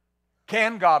lie?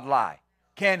 Can God lie?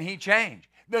 Can he change?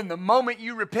 Then the moment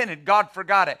you repented, God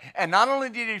forgot it. And not only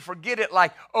did he forget it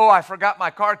like, oh, I forgot my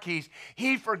car keys,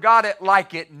 he forgot it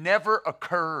like it never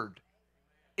occurred.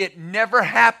 It never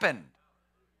happened.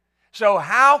 So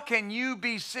how can you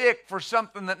be sick for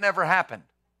something that never happened?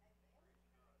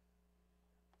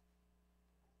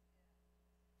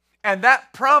 And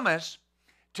that promise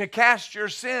to cast your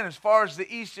sin as far as the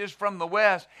east is from the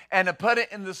west and to put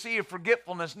it in the sea of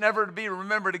forgetfulness, never to be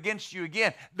remembered against you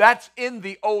again, that's in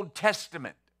the Old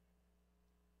Testament.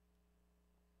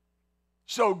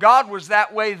 So God was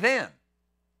that way then.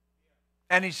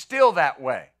 And he's still that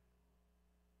way.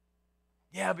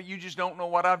 Yeah, but you just don't know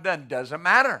what I've done. Doesn't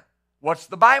matter. What's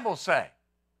the Bible say?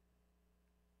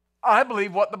 I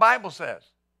believe what the Bible says.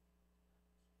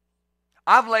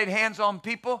 I've laid hands on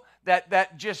people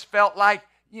that just felt like,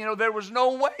 there was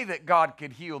no way that God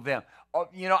could heal them.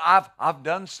 I've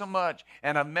done so much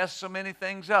and I've messed so many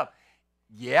things up.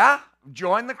 Yeah,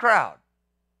 join the crowd.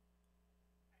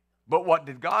 But what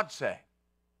did God say?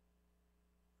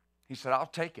 He said, I'll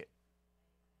take it.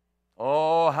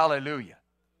 Oh, hallelujah.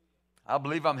 I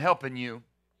believe I'm helping you.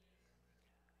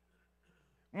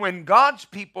 When God's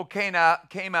people came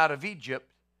out of Egypt,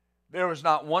 there was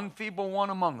not one feeble one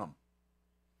among them.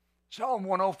 Psalm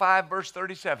 105, verse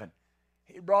 37.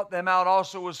 He brought them out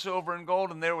also with silver and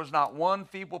gold, and there was not one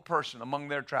feeble person among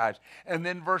their tribes. And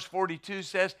then verse 42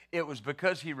 says, it was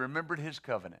because he remembered his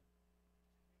covenant.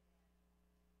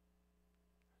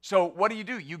 So what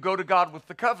do? You go to God with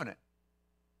the covenant.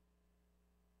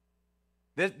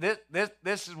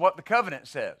 This is what the covenant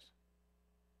says.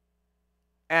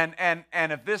 And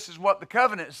if this is what the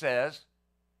covenant says,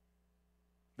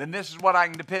 then this is what I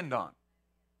can depend on.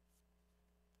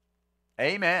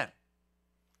 Amen.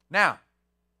 Now,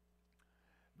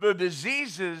 the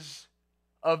diseases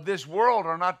of this world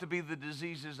are not to be the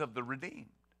diseases of the redeemed.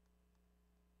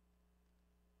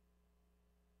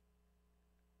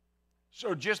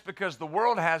 So just because the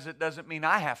world has it doesn't mean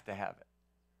I have to have it.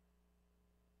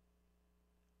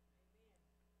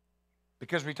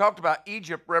 Because we talked about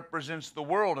Egypt represents the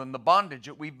world and the bondage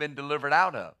that we've been delivered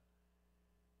out of.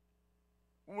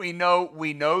 We know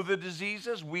the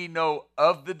diseases. We know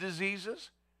of the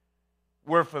diseases.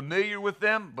 We're familiar with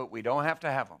them, but we don't have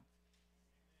to have them.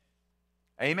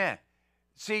 Amen.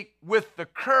 See, with the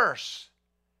curse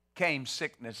came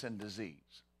sickness and disease.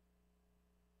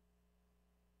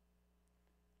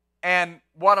 And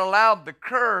what allowed the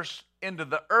curse into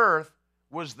the earth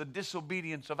was the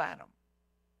disobedience of Adam.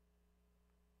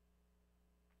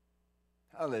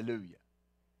 Hallelujah.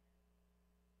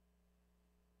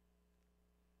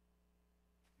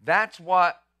 That's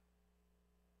what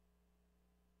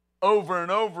over and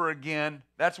over again,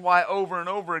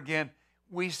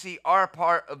 we see our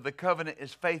part of the covenant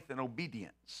is faith and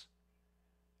obedience.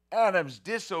 Adam's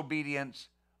disobedience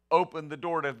opened the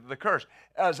door to the curse.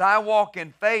 As I walk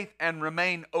in faith and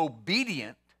remain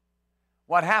obedient,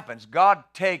 what happens? God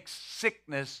takes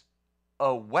sickness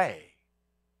away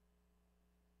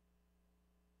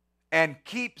and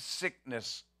keeps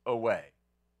sickness away.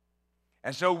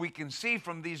 And so we can see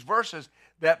from these verses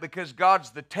that because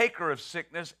God's the taker of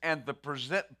sickness and the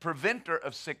preventer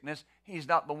of sickness, he's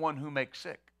not the one who makes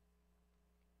sick.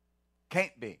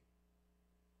 Can't be.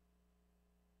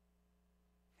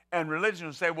 And religion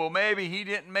will say, well, maybe he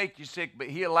didn't make you sick, but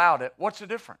he allowed it. What's the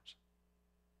difference?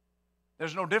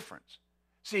 There's no difference.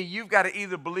 See, you've got to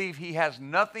either believe he has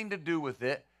nothing to do with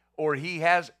it or he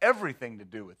has everything to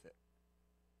do with it.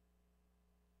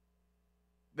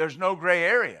 There's no gray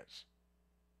areas.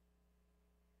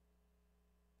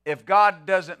 If God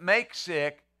doesn't make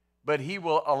sick, but he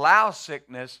will allow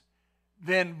sickness,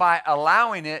 then by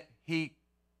allowing it, he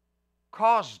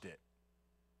caused it.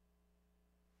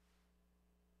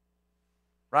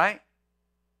 Right?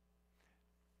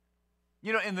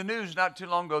 In the news not too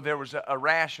long ago, there was a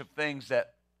rash of things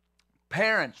that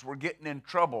parents were getting in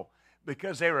trouble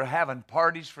because they were having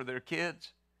parties for their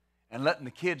kids and letting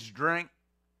the kids drink.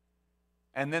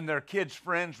 And then their kids'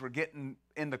 friends were getting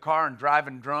in the car and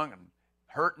driving drunk and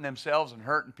hurting themselves and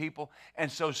hurting people.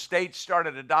 And so states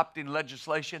started adopting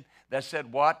legislation that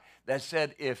said what? That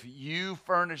said if you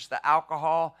furnish the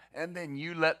alcohol and then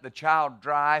you let the child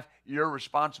drive, you're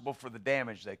responsible for the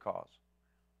damage they cause.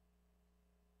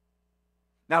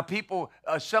 Now people,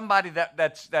 somebody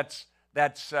that's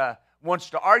wants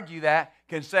to argue that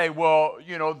can say, well,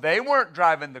 they weren't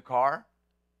driving the car.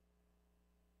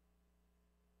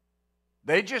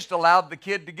 They just allowed the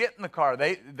kid to get in the car.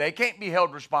 They can't be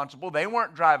held responsible. They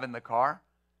weren't driving the car.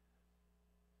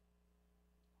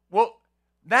 Well,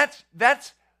 that's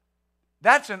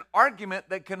an argument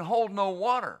that can hold no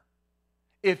water.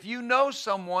 If you know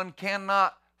someone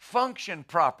cannot function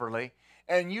properly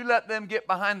and you let them get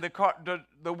behind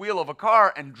the wheel of a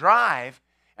car and drive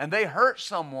and they hurt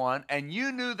someone and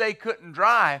you knew they couldn't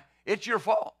drive, it's your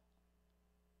fault.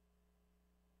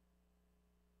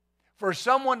 For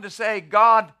someone to say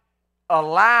God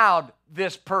allowed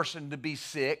this person to be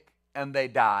sick and they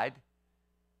died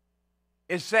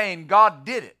is saying God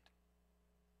did it.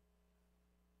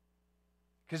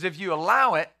 Because if you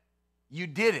allow it, you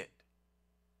did it.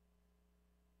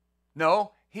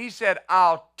 No, he said,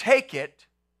 I'll take it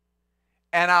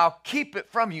and I'll keep it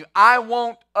from you. I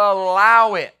won't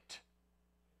allow it.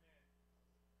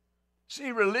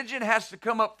 See, religion has to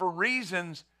come up for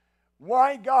reasons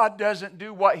why God doesn't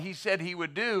do what he said he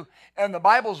would do. And the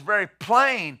Bible's very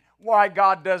plain. why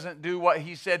God doesn't do what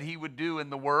he said he would do in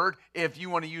the Word, if you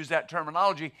want to use that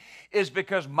terminology, is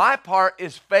because my part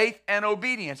is faith and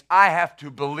obedience. I have to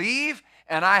believe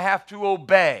and I have to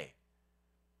obey.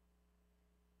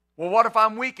 Well, what if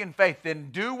I'm weak in faith? Then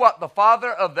do what the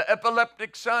father of the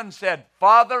epileptic son said.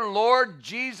 Father, Lord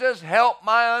Jesus, help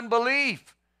my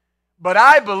unbelief. But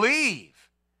I believe.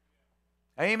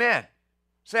 Amen.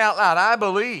 Say out loud, I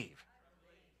believe.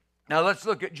 Now let's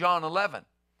look at John 11,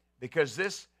 because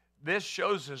this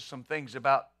shows us some things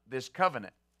about this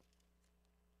covenant.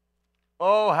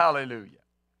 Oh, hallelujah.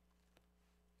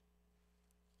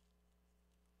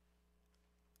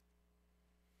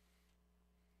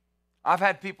 I've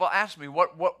had people ask me,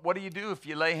 what do you do if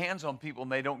you lay hands on people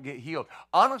and they don't get healed?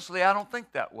 Honestly, I don't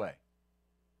think that way.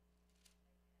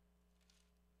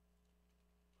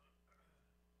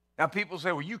 Now, people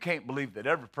say, well, you can't believe that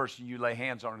every person you lay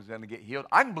hands on is going to get healed.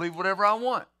 I can believe whatever I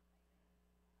want.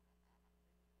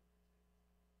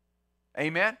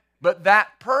 Amen? But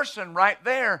that person right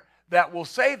there that will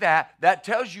say that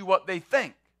tells you what they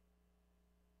think.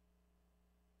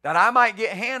 That I might get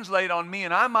hands laid on me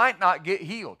and I might not get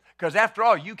healed. Because after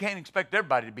all, you can't expect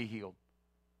everybody to be healed.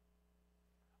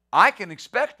 I can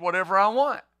expect whatever I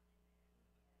want.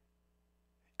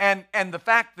 And the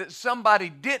fact that somebody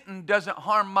didn't doesn't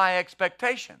harm my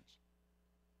expectations.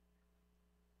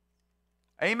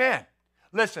 Amen.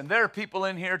 Listen, there are people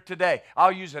in here today,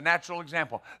 I'll use a natural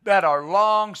example, that are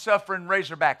long-suffering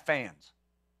Razorback fans.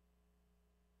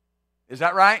 Is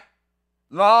that right?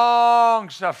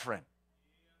 Long-suffering.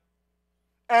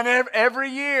 And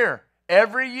every year,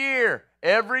 you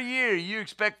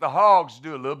expect the Hogs to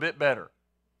do a little bit better.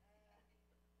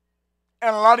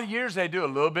 And a lot of years they do a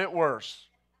little bit worse.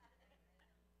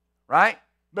 Right?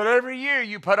 But every year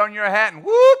you put on your hat and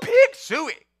woo, pig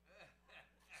suey.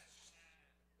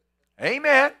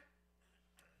 Amen.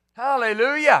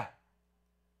 Hallelujah.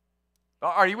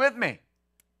 Are you with me?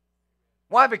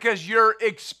 Why? Because you're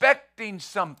expecting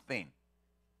something.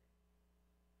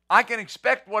 I can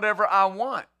expect whatever I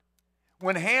want.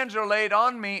 When hands are laid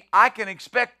on me, I can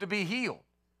expect to be healed.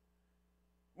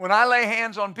 When I lay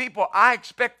hands on people, I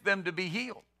expect them to be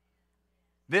healed.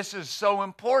 This is so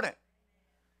important.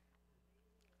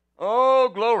 Oh,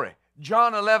 glory.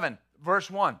 John 11, verse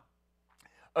 1.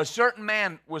 A certain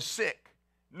man was sick,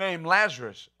 named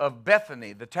Lazarus, of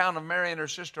Bethany, the town of Mary and her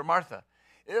sister Martha.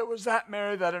 It was that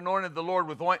Mary that anointed the Lord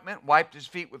with ointment, wiped his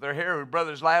feet with her hair, her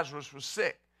brother Lazarus was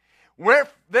sick.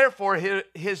 Therefore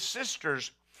his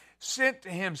sisters sent to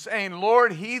him, saying,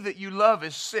 Lord, he that you love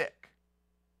is sick.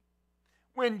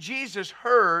 When Jesus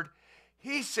heard,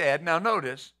 he said, now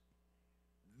notice,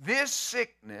 this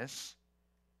sickness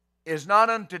is not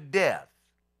unto death,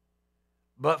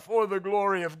 but for the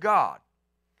glory of God,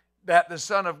 that the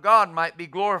Son of God might be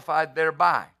glorified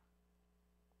thereby.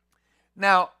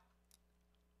 Now,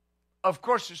 of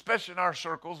course, especially in our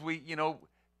circles,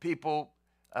 people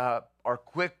are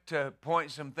quick to point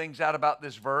some things out about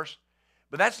this verse,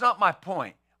 but that's not my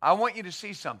point. I want you to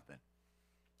see something.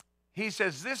 He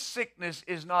says, this sickness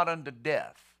is not unto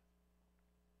death.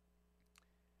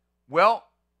 Well,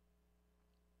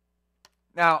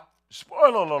 now,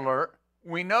 spoiler alert,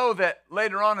 we know that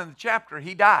later on in the chapter,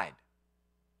 he died.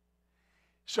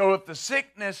 So if the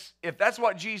sickness, if that's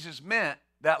what Jesus meant,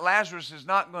 that Lazarus is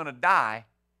not going to die,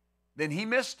 then he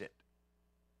missed it.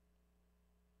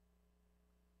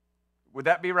 Would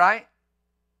that be right?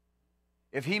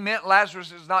 If he meant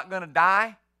Lazarus is not going to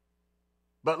die,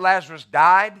 but Lazarus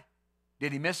died,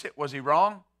 did he miss it? Was he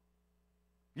wrong?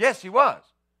 Yes, he was.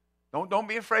 Don't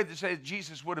be afraid to say that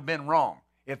Jesus would have been wrong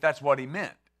if that's what he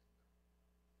meant.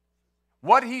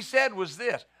 What he said was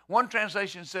this. One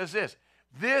translation says this.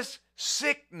 This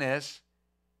sickness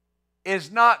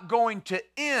is not going to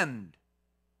end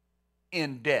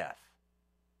in death.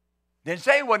 Didn't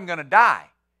say he wasn't going to die.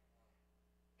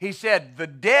 He said the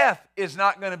death is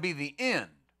not going to be the end.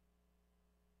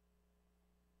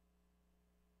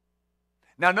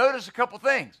 Now notice a couple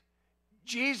things.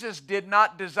 Jesus did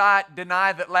not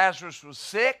deny that Lazarus was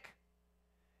sick,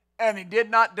 and he did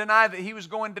not deny that he was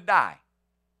going to die.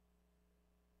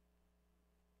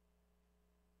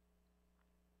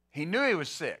 He knew he was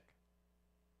sick.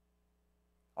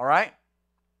 All right?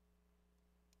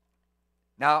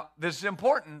 Now, this is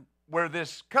important where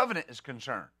this covenant is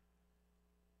concerned.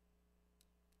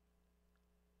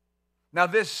 Now,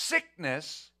 this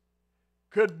sickness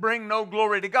could bring no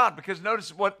glory to God, because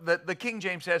notice what the King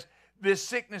James says, this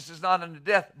sickness is not unto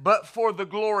death, but for the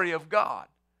glory of God,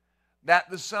 that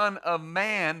the Son of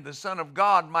Man, the Son of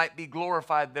God, might be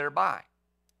glorified thereby.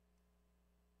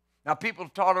 Now, people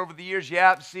have taught over the years,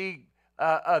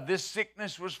 this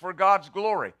sickness was for God's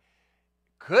glory.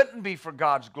 couldn't be for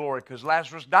God's glory because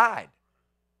Lazarus died.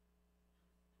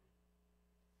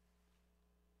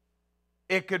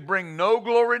 It could bring no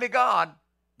glory to God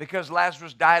because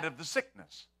Lazarus died of the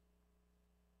sickness.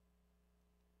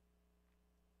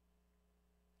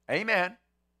 Amen.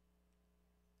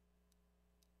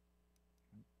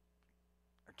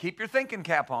 Keep your thinking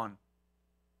cap on,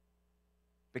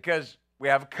 because we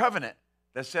have a covenant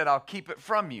that said, I'll keep it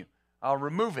from you. I'll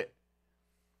remove it.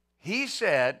 He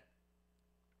said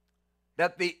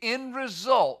that the end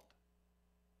result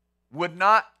would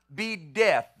not be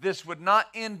death. This would not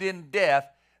end in death.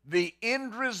 The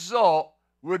end result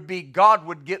would be God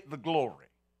would get the glory.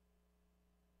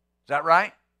 Is that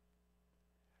right?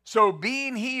 So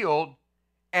being healed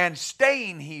and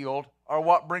staying healed are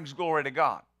what brings glory to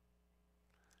God.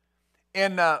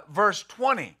 In verse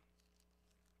 20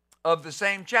 of the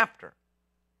same chapter,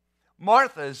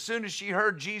 Martha, as soon as she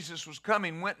heard Jesus was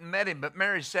coming, went and met him, but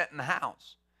Mary sat in the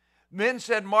house. Then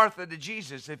said Martha to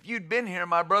Jesus, if you'd been here,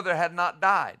 my brother had not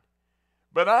died.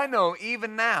 But I know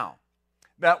even now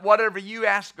that whatever you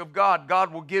ask of God,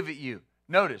 God will give it you.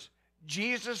 Notice,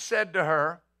 Jesus said to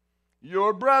her,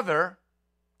 your brother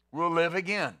will live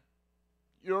again.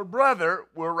 Your brother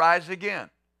will rise again.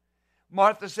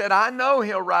 Martha said, I know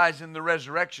he'll rise in the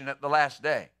resurrection at the last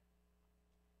day.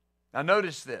 Now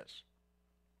notice this.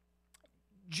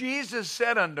 Jesus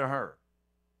said unto her,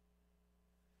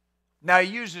 now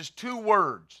he uses two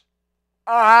words,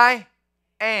 I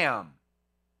am.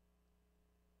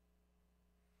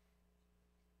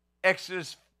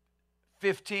 Exodus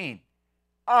 15,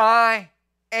 I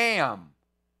am,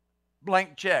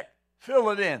 blank check, fill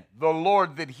it in, the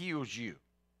Lord that heals you.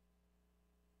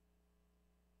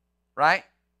 Right?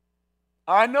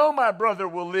 I know my brother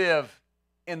will live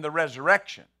in the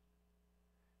resurrection.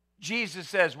 Jesus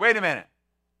says, wait a minute,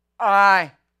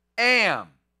 I am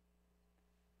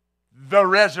the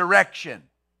resurrection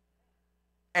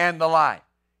and the life.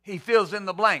 He fills in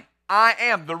the blank. I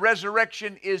am. The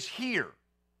resurrection is here.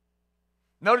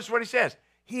 Notice what he says.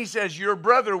 He says, your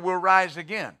brother will rise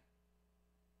again.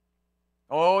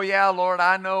 Oh, yeah, Lord,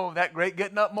 I know that great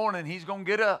getting up morning, he's going to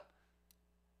get up.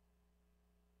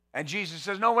 And Jesus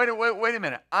says, no, wait a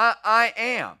minute. I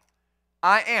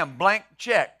am, blank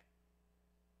check.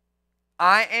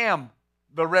 I am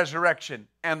the resurrection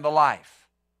and the life.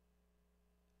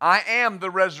 I am the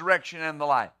resurrection and the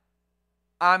life.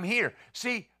 I'm here.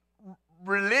 See,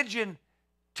 religion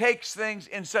takes things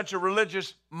in such a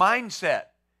religious mindset.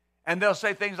 And they'll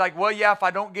say things like, well, yeah, if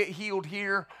I don't get healed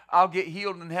here, I'll get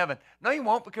healed in heaven. No, you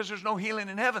won't, because there's no healing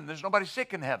in heaven. There's nobody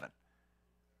sick in heaven.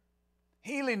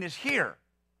 Healing is here.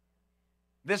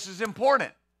 This is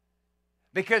important,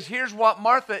 because here's what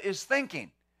Martha is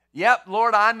thinking. Yep,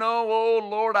 Lord, I know. Oh,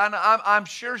 Lord, I know. I'm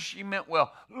sure she meant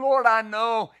well. Lord, I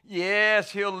know.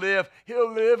 Yes, he'll live.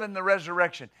 He'll live in the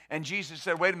resurrection. And Jesus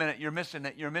said, wait a minute, you're missing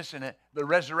it. You're missing it. The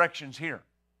resurrection's here.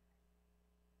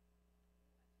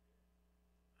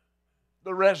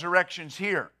 The resurrection's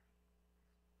here.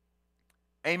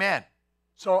 Amen.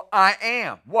 So I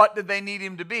am. What did they need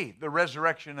him to be? The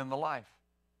resurrection and the life.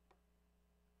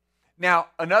 Now,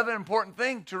 another important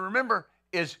thing to remember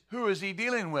is, who is he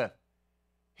dealing with?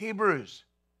 Hebrews,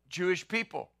 Jewish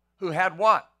people who had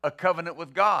what? A covenant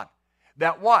with God.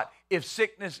 That what? If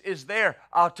sickness is there,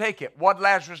 I'll take it. What did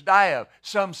Lazarus die of?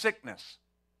 Some sickness.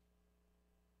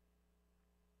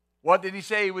 What did he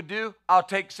say he would do? I'll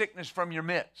take sickness from your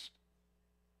midst.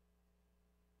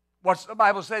 What's the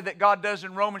Bible say that God does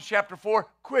in Romans chapter 4?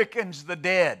 Quickens the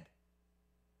dead.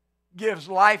 Gives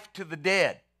life to the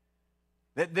dead.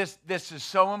 That this is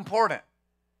so important.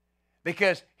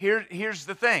 Because here's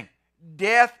the thing.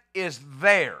 Death is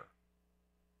there.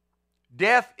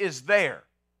 Death is there.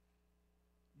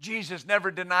 Jesus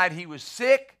never denied he was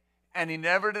sick, and he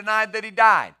never denied that he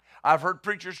died. I've heard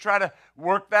preachers try to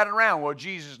work that around. Well,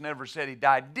 Jesus never said he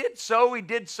died. Did so, he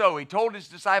did so. He told his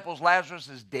disciples Lazarus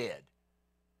is dead.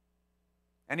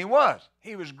 And he was.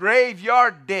 He was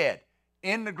graveyard dead.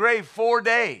 In the grave 4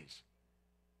 days.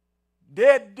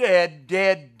 Dead, dead,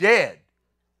 dead, dead.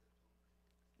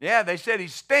 Yeah, they said he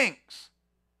stinks.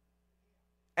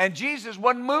 And Jesus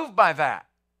wasn't moved by that.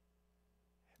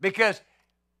 Because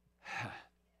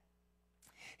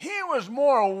he was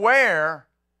more aware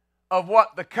of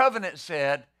what the covenant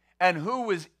said and who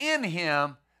was in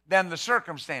him than the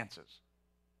circumstances.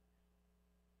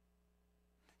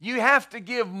 You have to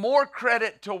give more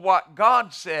credit to what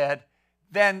God said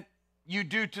than you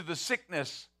do to the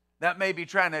sickness that may be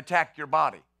trying to attack your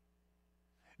body.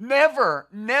 Never,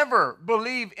 never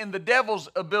believe in the devil's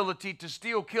ability to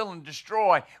steal, kill, and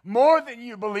destroy more than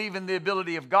you believe in the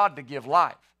ability of God to give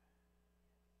life.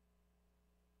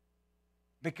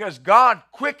 Because God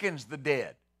quickens the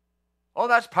dead. Oh,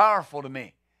 that's powerful to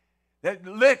me.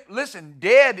 Listen,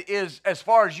 dead is, as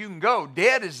far as you can go,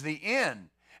 dead is the end.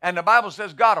 And the Bible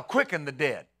says God will quicken the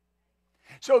dead.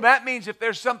 So that means if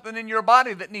there's something in your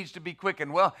body that needs to be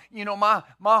quickened, well, you know, my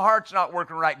heart's not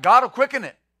working right. God will quicken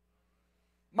it.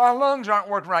 My lungs aren't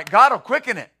working right. God will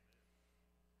quicken it.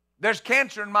 There's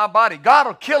cancer in my body. God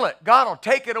will kill it. God will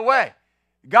take it away.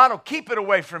 God will keep it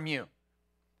away from you.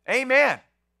 Amen.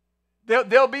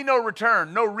 There'll be no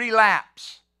return, no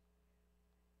relapse.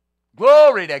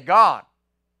 Glory to God.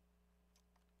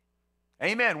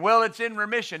 Amen. Well, it's in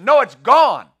remission. No, it's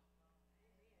gone.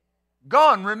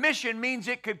 Gone. Remission means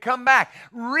it could come back.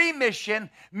 Remission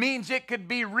means it could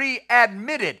be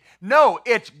readmitted. No,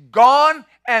 it's gone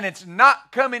and it's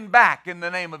not coming back in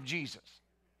the name of Jesus.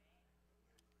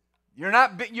 You're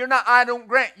not, I don't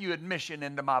grant you admission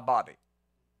into my body.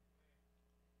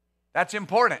 That's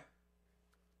important.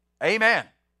 Amen.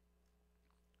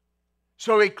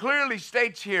 So he clearly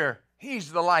states here,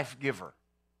 he's the life giver.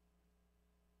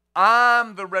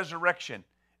 I'm the resurrection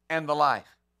and the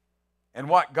life. And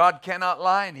what? God cannot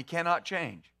lie and he cannot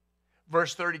change.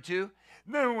 Verse 32,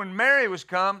 then when Mary was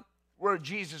come where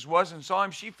Jesus was and saw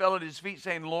him, she fell at his feet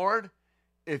saying, Lord,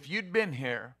 if you'd been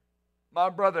here, my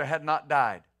brother had not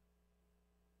died.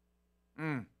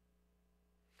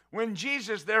 When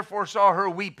Jesus therefore saw her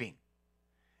weeping,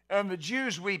 and the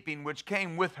Jews weeping which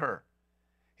came with her,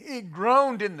 he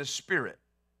groaned in the spirit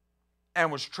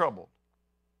and was troubled,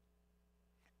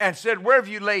 and said, where have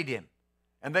you laid him?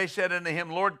 And they said unto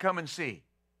him, Lord, come and see.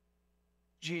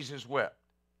 Jesus wept.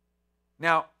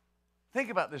 Now, think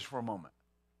about this for a moment.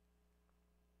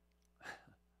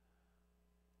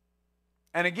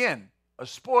 And again, a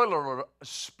spoiler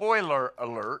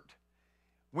alert.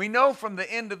 We know from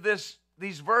the end of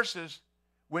these verses,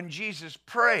 when Jesus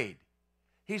prayed,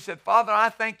 he said, Father, I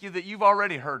thank you that you've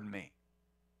already heard me.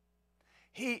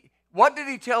 What did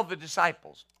he tell the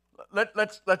disciples?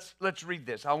 Let's read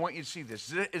this. I want you to see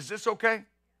this. Is this okay?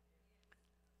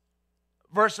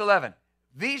 Verse 11.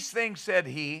 These things said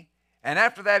he, and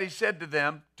after that he said to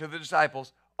them, to the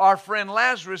disciples, our friend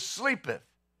Lazarus sleepeth,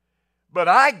 but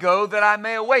I go that I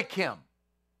may awake him.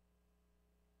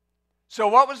 So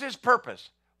what was his purpose?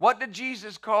 What did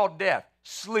Jesus call death?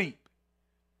 Sleep.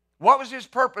 What was his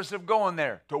purpose of going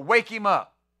there? To wake him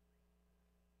up.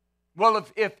 Well,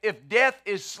 if death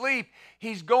is sleep,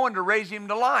 he's going to raise him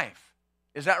to life.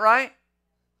 Is that right?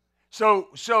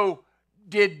 So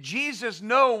did Jesus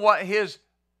know what his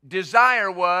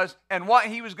desire was and what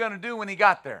he was going to do when he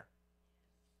got there?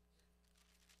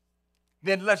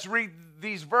 Then let's read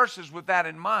these verses with that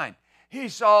in mind. He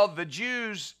saw the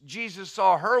Jews, Jesus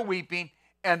saw her weeping,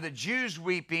 and the Jews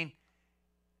weeping,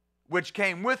 which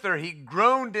came with her. He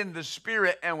groaned in the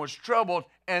spirit and was troubled,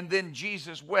 and then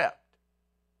Jesus wept.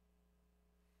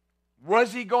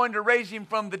 Was he going to raise him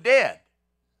from the dead?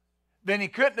 Then he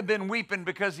couldn't have been weeping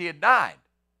because he had died.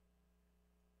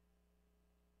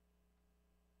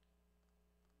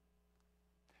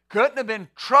 Couldn't have been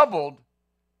troubled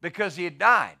because he had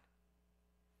died.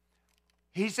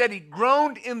 He said he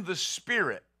groaned in the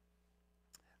spirit.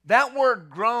 That word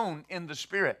groan in the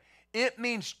spirit, it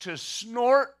means to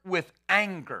snort with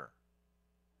anger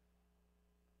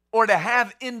or to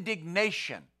have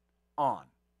indignation on.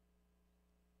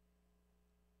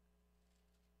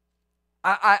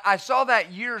 I saw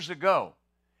that years ago.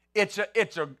 It's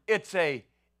a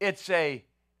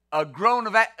groan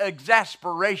of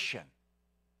exasperation.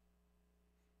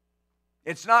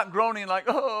 It's not groaning like,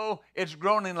 oh, it's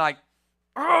groaning like,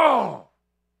 oh.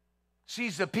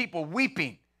 Sees the people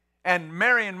weeping. And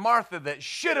Mary and Martha that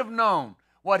should have known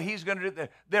what he's going to do.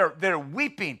 They're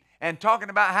weeping and talking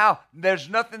about how there's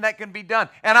nothing that can be done.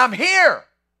 And I'm here.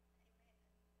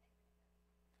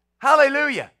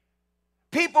 Hallelujah.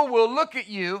 People will look at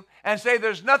you and say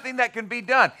there's nothing that can be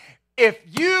done. If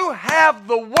you have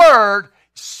the word,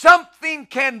 something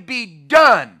can be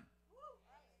done.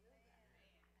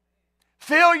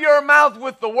 Fill your mouth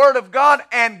with the word of God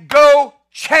and go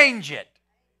change it.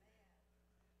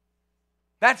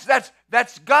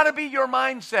 That's got to be your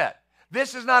mindset.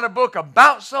 This is not a book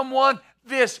about someone.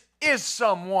 This is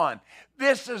someone.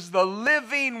 This is the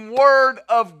living word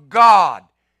of God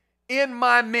in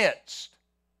my midst.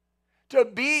 To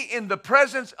be in the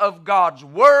presence of God's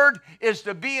word is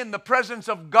to be in the presence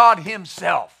of God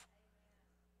himself.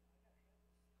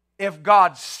 If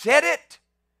God said it,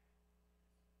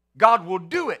 God will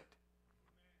do it.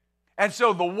 And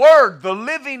so the word, the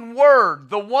living word,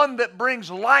 the one that brings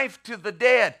life to the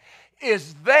dead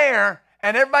is there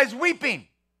and everybody's weeping.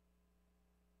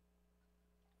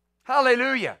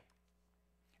 Hallelujah.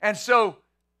 And so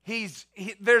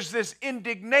there's this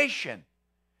indignation.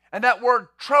 And that word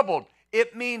troubled,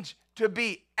 it means to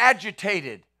be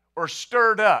agitated or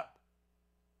stirred up.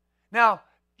 Now,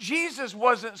 Jesus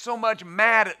wasn't so much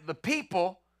mad at the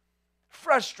people,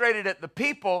 frustrated at the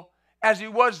people, as he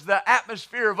was the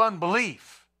atmosphere of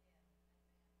unbelief.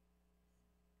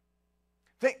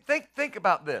 Think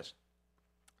about this.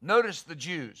 Notice the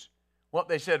Jews, what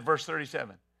they said, verse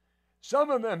 37.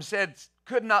 Some of them said,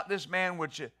 could not this man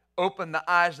which opened the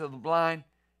eyes of the blind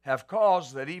have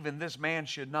caused that even this man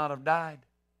should not have died?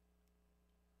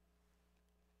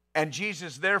 And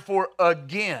Jesus, therefore,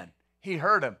 again, he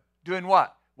heard him. Doing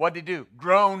what? What did he do?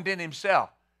 Groaned in himself.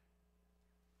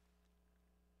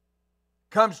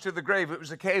 Comes to the grave. It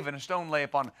was a cave and a stone lay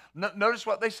upon it. Notice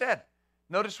what they said.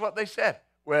 Notice what they said.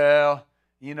 Well,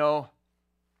 you know,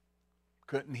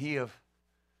 couldn't he have?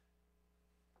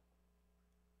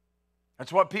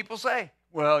 That's what people say.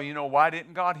 Well, you know, why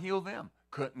didn't God heal them?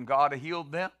 Couldn't God have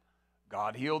healed them?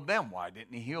 God healed them. Why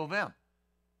didn't he heal them?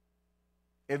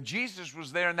 If Jesus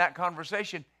was there in that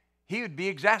conversation, he would be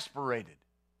exasperated.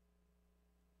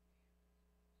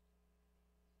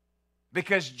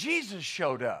 Because Jesus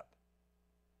showed up.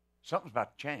 Something's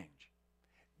about to change.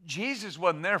 Jesus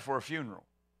wasn't there for a funeral.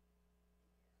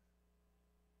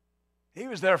 He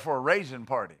was there for a raising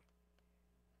party.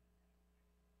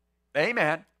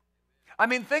 Amen. I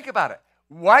mean, think about it.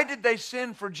 Why did they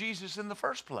send for Jesus in the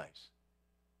first place?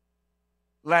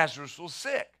 Lazarus was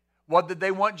sick. What did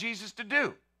they want Jesus to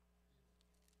do?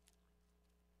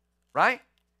 Right?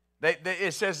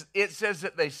 It says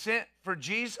that they sent for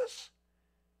Jesus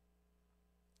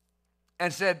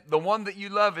and said, the one that you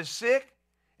love is sick.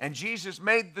 And Jesus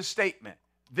made the statement,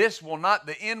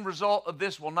 the end result of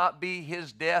this will not be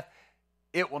his death.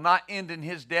 It will not end in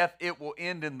his death. It will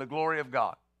end in the glory of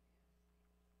God.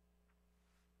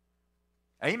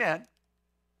 Amen.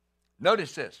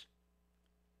 Notice this.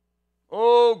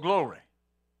 Oh, glory.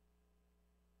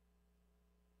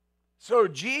 So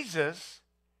Jesus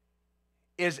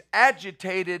is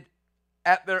agitated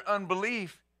at their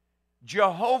unbelief.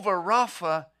 Jehovah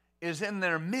Rapha is in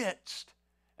their midst,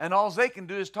 and all they can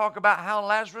do is talk about how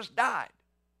Lazarus died.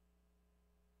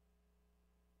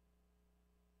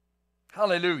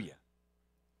 Hallelujah.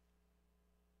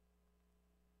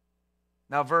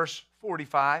 Now, verse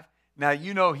 45. Now,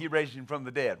 you know he raised him from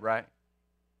the dead, right?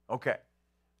 Okay.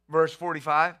 Verse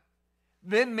 45.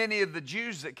 Then many of the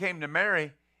Jews that came to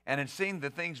Mary and had seen the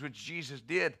things which Jesus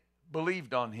did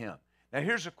believed on him. Now,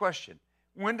 here's a question.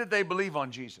 When did they believe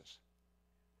on Jesus?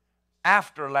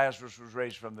 After Lazarus was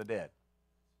raised from the dead.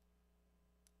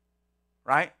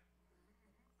 Right?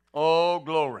 Oh,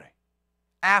 glory.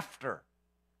 After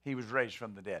he was raised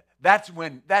from the dead. That's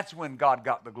when God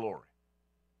got the glory.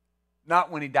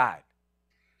 Not when he died.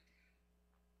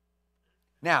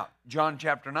 Now, John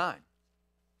chapter 9.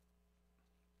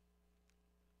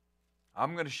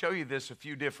 I'm going to show you this a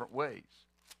few different ways.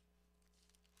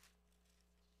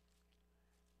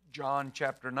 John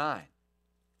chapter 9.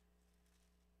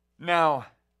 Now,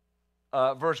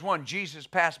 verse 1, Jesus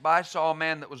passed by, saw a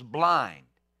man that was blind.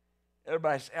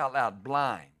 Everybody say out loud,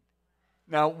 blind.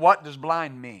 Now, what does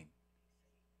blind mean?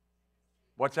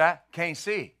 What's that? Can't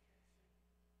see.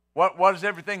 What does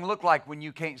everything look like when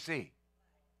you can't see?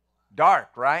 Dark,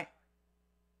 right?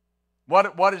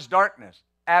 What is darkness?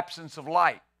 Absence of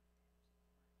light.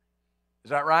 Is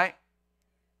that right?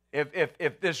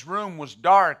 If this room was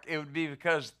dark, it would be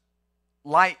because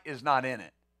light is not in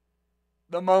it.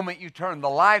 The moment you turn the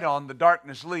light on, the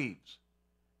darkness leaves.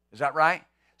 Is that right?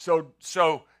 So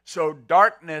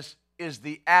darkness is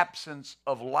the absence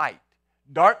of light.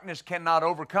 Darkness cannot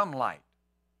overcome light.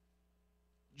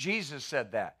 Jesus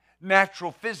said that.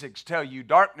 Natural physics tell you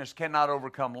darkness cannot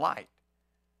overcome light.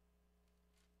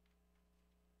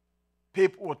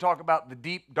 People will talk about the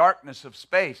deep darkness of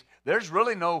space. There's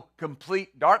really no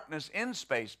complete darkness in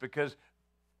space because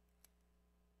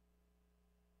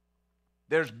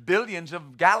there's billions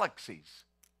of galaxies.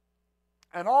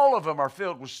 And all of them are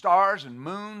filled with stars and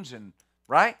moons and,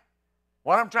 right?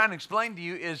 What I'm trying to explain to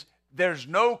you is there's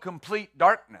no complete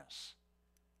darkness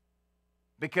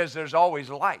because there's always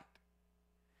light.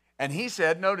 And he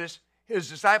said, notice, his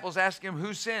disciples asked him,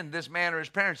 who sinned, this man or his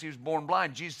parents? He was born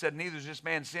blind. Jesus said, neither has this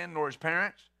man sinned nor his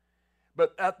parents,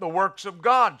 but that the works of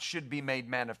God should be made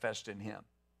manifest in him.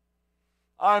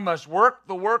 I must work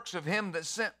the works of him that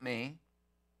sent me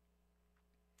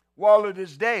while it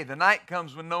is day. The night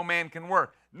comes when no man can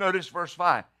work. Notice verse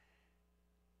 5.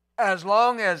 As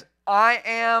long as I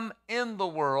am in the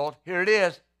world, here it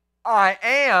is, I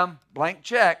am, blank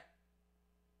check,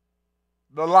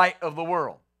 the light of the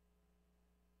world.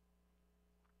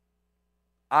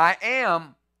 I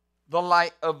am the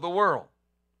light of the world.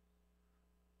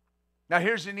 Now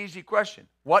here's an easy question.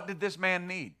 What did this man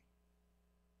need?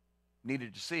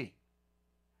 Needed to see.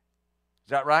 Is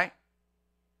that right?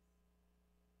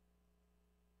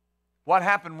 What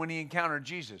happened when he encountered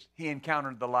Jesus? He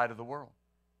encountered the light of the world.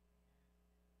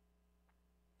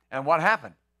 And what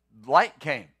happened? Light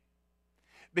came.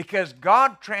 Because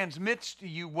God transmits to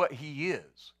you what He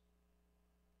is.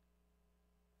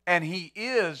 And He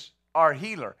is our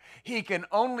healer. He can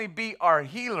only be our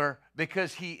healer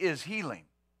because He is healing.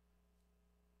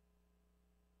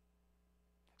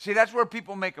 See, that's where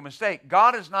people make a mistake.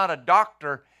 God is not a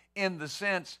doctor in the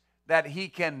sense that He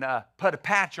can put a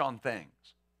patch on things.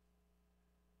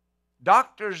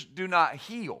 Doctors do not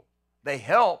heal. They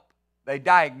help, they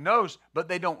diagnose, but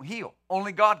they don't heal.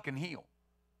 Only God can heal.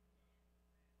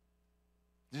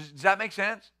 Does that make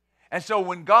sense? And so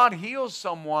when God heals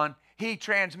someone, He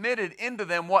transmitted into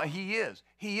them what He is.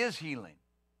 He is healing.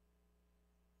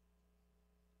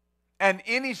 And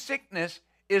any sickness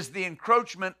is the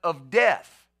encroachment of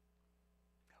death.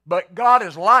 But God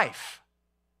is life.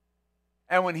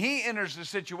 And when He enters the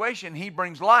situation, He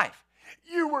brings life.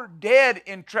 You were dead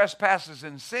in trespasses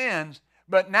and sins,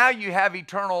 but now you have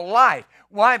eternal life.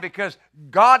 Why? Because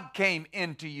God came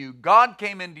into you. God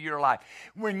came into your life.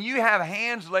 When you have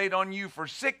hands laid on you for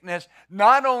sickness,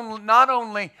 not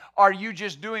only are you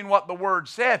just doing what the Word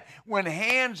said, when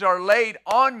hands are laid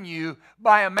on you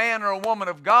by a man or a woman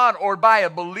of God or by a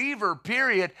believer,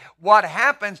 period, what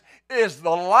happens is the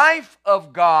life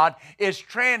of God is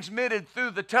transmitted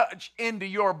through the touch into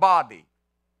your body.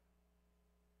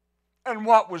 And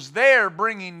what was there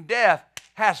bringing death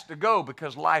has to go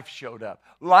because life showed up.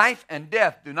 Life and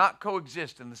death do not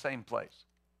coexist in the same place.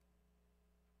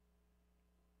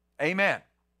 Amen.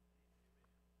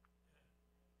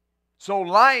 So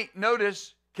light,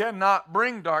 notice, cannot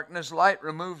bring darkness. Light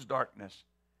removes darkness.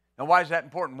 Now why is that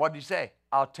important? What did He say?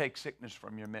 I'll take sickness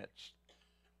from your midst.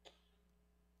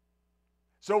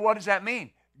 So what does that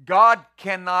mean? God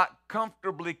cannot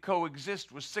comfortably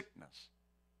coexist with sickness.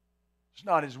 It's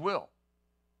not His will.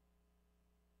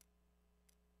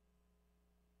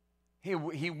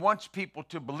 He wants people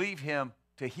to believe Him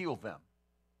to heal them.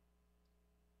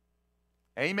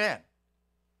 Amen.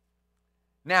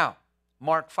 Now,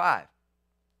 Mark 5.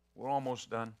 We're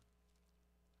almost done.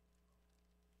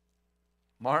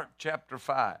 Mark chapter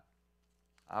 5.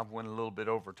 I've went a little bit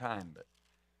over time, but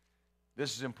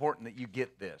this is important that you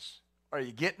get this. Are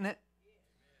you getting it?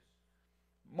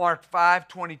 Mark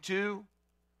 5:22.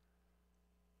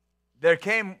 There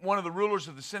came one of the rulers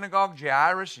of the synagogue,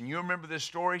 Jairus, and you remember this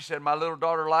story. He said, my little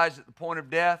daughter lies at the point of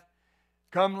death.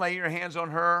 Come lay your hands on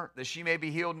her that she may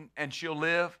be healed and she'll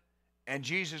live. And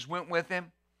Jesus went with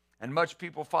him, and much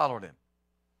people followed him.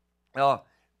 Now,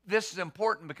 this is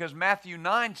important because Matthew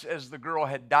 9 says the girl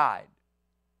had died.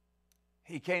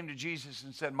 He came to Jesus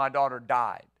and said, my daughter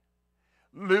died.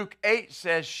 Luke 8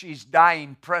 says she's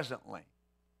dying presently.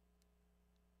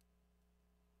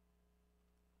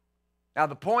 Now,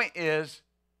 the point is,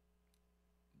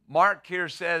 Mark here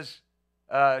says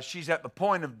she's at the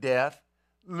point of death.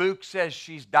 Luke says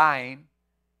she's dying.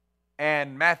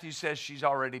 And Matthew says she's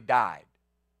already died.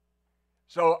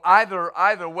 So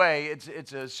either way,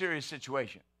 it's a serious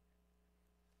situation.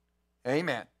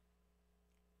 Amen.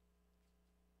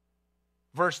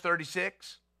 Verse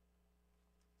 36.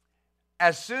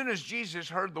 As soon as Jesus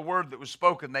heard the word that was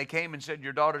spoken, they came and said,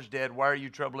 your daughter's dead. Why are you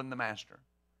troubling the master?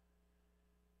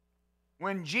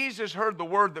 When Jesus heard the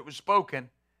word that was spoken,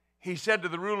 He said to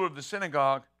the ruler of the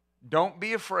synagogue, don't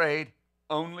be afraid,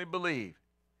 only believe.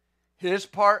 His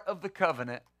part of the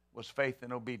covenant was faith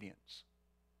and obedience.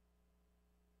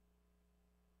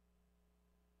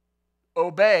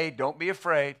 Obey, don't be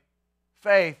afraid.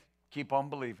 Faith, keep on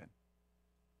believing.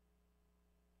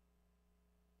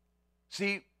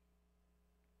 See,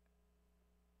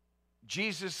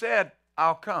 Jesus said,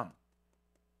 I'll come.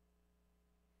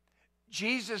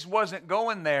 Jesus wasn't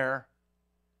going there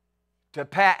to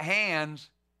pat hands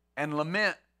and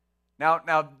lament.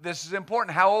 Now this is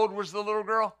important. How old was the little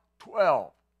girl?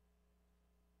 12.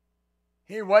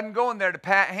 He wasn't going there to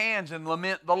pat hands and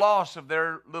lament the loss of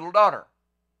their little daughter.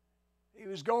 He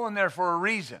was going there for a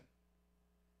reason.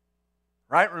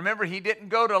 Right? Remember, He didn't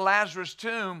go to Lazarus'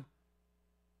 tomb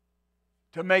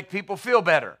to make people feel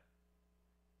better.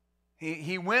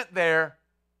 He went there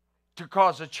to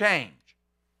cause a change.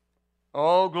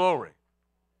 Oh, glory.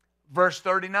 Verse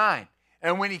 39.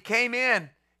 And when He came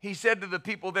in, He said to the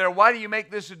people there, why do you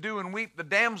make this ado and weep? The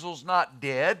damsel's not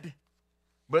dead,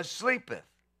 but sleepeth.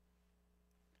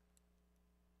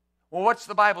 Well, what's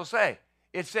the Bible say?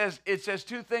 It says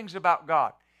two things about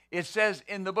God. It says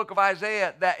in the book of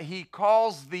Isaiah that he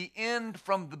calls the end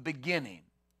from the beginning.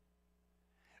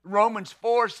 Romans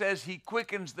 4 says he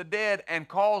quickens the dead and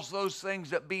calls those things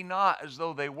that be not as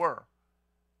though they were.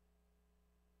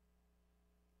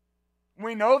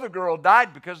 We know the girl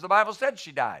died because the Bible said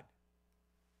she died.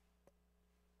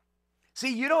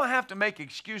 See, you don't have to make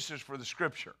excuses for the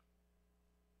Scripture.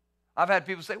 I've had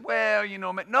people say, well,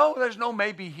 no, there's no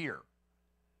maybe here.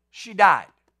 She died.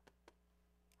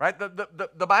 Right?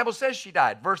 The Bible says she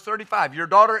died. Verse 35, your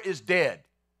daughter is dead.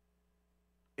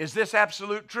 Is this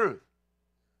absolute truth?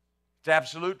 It's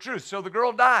absolute truth. So the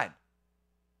girl died.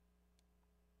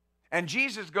 And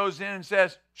Jesus goes in and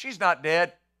says, she's not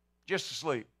dead, just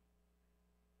asleep.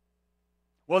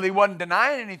 Well, he wasn't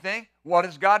denying anything. What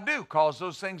does God do? Calls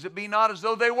those things that be not as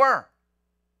though they were.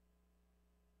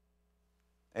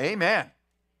 Amen.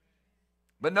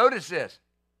 But notice this.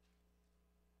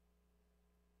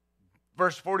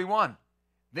 Verse 41.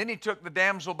 Then he took the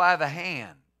damsel by the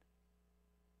hand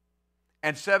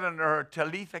and said unto her,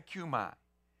 Talitha cumi,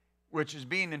 which is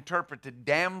being interpreted,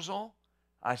 damsel,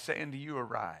 I say unto you,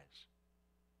 arise.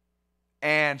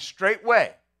 And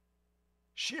straightway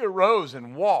she arose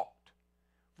and walked.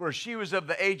 For she was of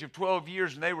the age of 12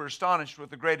 years, and they were astonished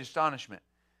with a great astonishment.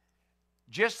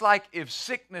 Just like if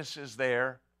sickness is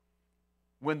there,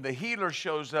 when the healer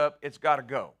shows up, it's got to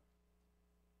go.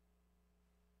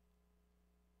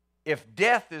 If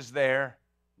death is there,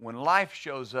 when life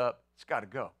shows up, it's got to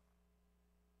go.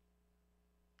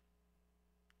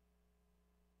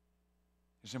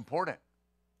 It's important.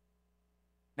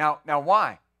 Now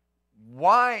why?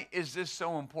 Why is this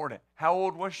so important? How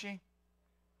old was she?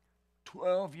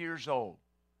 12 years old.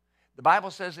 The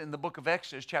Bible says in the book of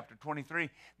Exodus, chapter 23,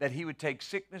 that he would take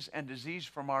sickness and disease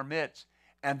from our midst,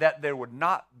 and that there would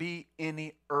not be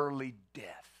any early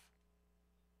death.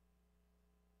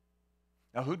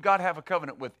 Now, who'd God have a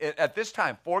covenant with? At this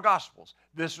time, 4 Gospels.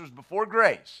 This was before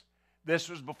grace. This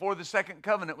was before the second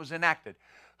covenant was enacted.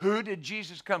 Who did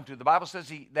Jesus come to? The Bible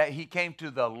says that he came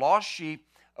to the lost sheep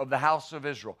of the house of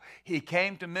Israel. He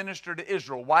came to minister to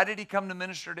Israel. Why did he come to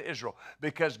minister to Israel?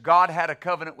 Because God had a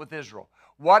covenant with Israel.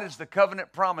 What is the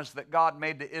covenant promise that God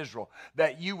made to Israel?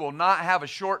 That you will not have a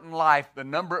shortened life. The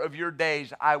number of your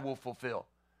days I will fulfill.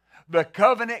 The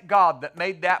covenant God that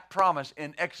made that promise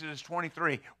in Exodus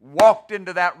 23 walked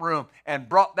into that room and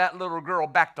brought that little girl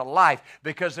back to life,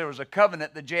 because there was a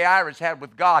covenant that Jairus had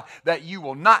with God that you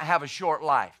will not have a short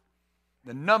life.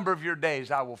 The number of your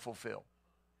days I will fulfill.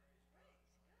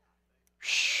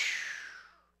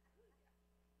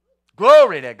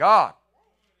 Glory to God.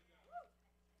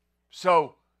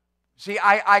 So, see,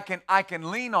 I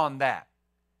can lean on that.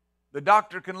 The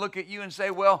doctor can look at you and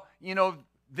say, well,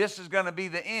 this is going to be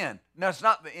the end. No, it's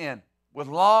not the end. With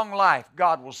long life,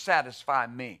 God will satisfy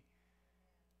me.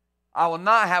 I will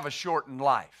not have a shortened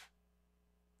life.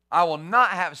 I will not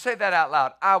have, say that out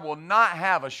loud, I will not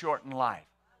have a shortened life.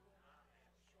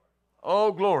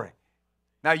 Oh, glory.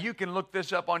 Now, you can look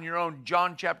this up on your own.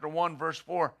 John chapter 1, verse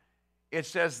 4. It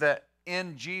says that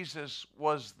in Jesus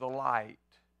was the light.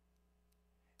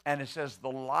 And it says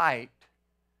the light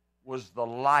was the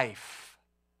life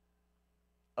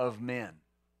of men.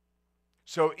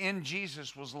 So in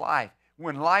Jesus was life.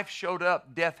 When life showed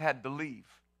up, death had to leave,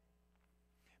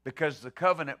 because the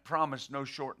covenant promised no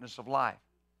shortness of life.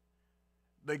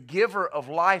 The giver of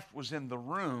life was in the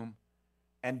room,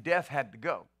 and death had to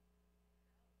go.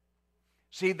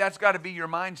 See, that's got to be your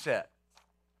mindset.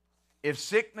 If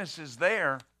sickness is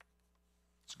there,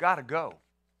 it's got to go.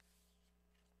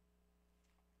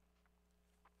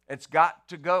 It's got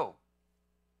to go.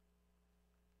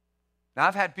 Now,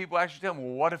 I've had people actually tell me,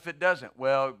 well, what if it doesn't?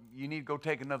 Well, you need to go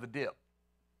take another dip.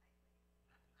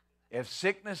 If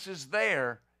sickness is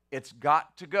there, it's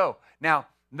got to go. Now,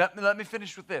 let me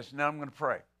finish with this. Now I'm going to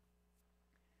pray.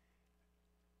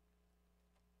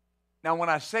 Now, when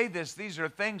I say this, these are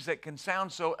things that can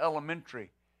sound so elementary.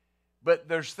 But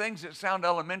there's things that sound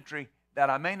elementary that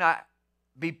I may not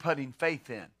be putting faith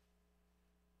in.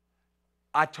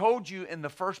 I told you in the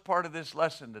first part of this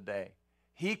lesson today,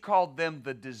 he called them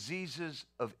the diseases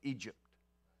of Egypt.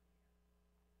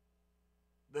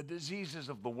 The diseases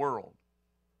of the world.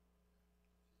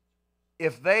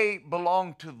 If they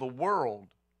belong to the world,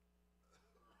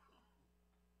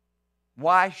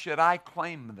 why should I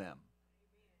claim them?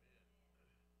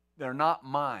 They're not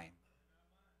mine.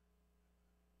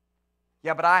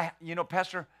 Yeah, but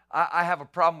Pastor, I have a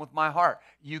problem with my heart.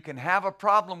 You can have a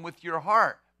problem with your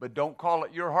heart, but don't call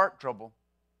it your heart trouble.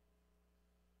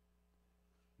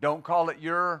 Don't call it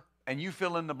and you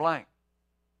fill in the blank.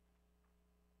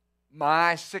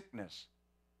 My sickness.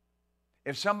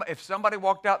 If somebody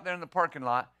walked out there in the parking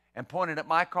lot and pointed at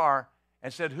my car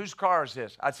and said, whose car is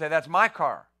this? I'd say, that's my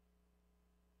car.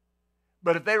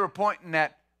 But if they were pointing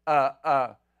at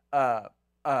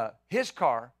his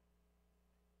car,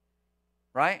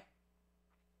 right?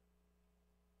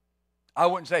 I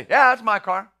wouldn't say, yeah, that's my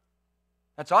car.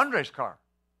 That's Andre's car,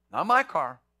 not my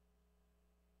car.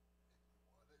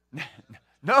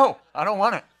 No, I don't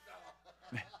want it.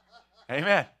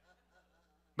 Amen.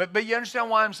 But you understand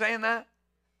why I'm saying that?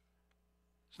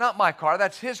 It's not my car,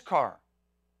 that's his car.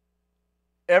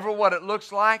 Ever what it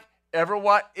looks like, ever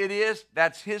what it is,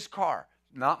 that's his car,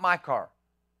 not my car.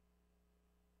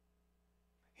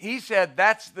 He said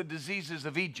that's the diseases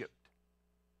of Egypt,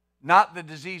 not the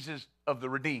diseases of the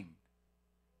redeemed.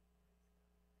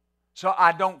 So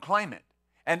I don't claim it.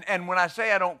 And when I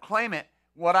say I don't claim it,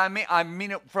 what I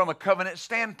mean it from a covenant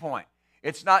standpoint.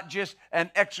 It's not just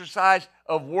an exercise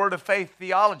of word of faith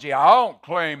theology. I don't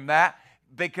claim that,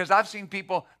 because I've seen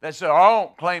people that say, I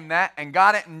don't claim that, and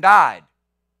got it and died.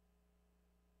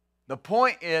 The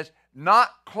point is, not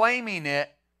claiming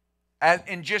it as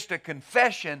in just a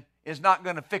confession is not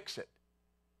going to fix it.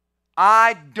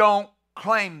 I don't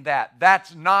claim that.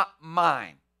 That's not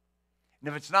mine. And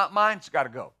if it's not mine, it's got to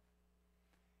go.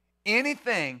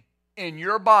 Anything in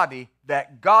your body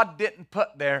that God didn't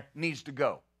put there needs to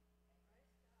go.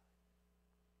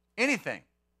 Anything.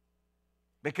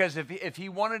 Because if he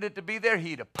wanted it to be there,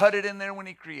 he'd have put it in there when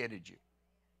he created you.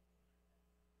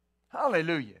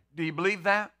 Hallelujah. Do you believe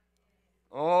that?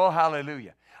 Oh,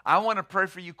 hallelujah. I want to pray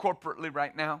for you corporately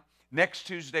right now. Next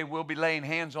Tuesday, we'll be laying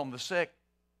hands on the sick.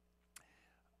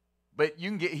 But you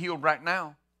can get healed right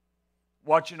now.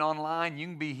 Watching online, you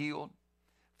can be healed.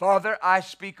 Father, I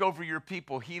speak over your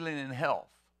people healing and health.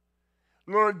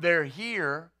 Lord, they're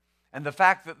here, and the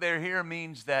fact that they're here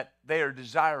means that they are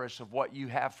desirous of what you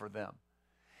have for them.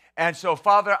 And so,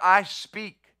 Father, I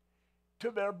speak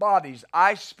to their bodies.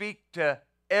 I speak to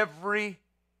every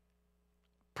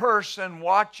person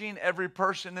watching, every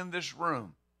person in this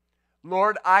room.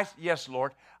 Lord, yes,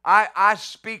 Lord, I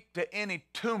speak to any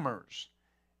tumors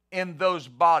in those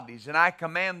bodies, and I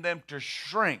command them to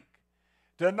shrink,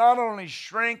 to not only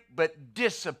shrink, but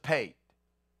dissipate,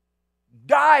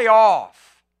 die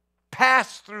off,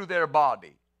 pass through their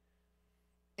body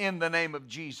in the name of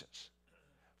Jesus.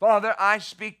 Father, I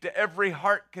speak to every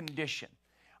heart condition.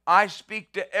 I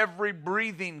speak to every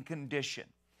breathing condition.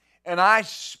 And I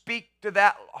speak to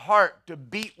that heart to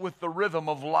beat with the rhythm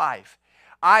of life.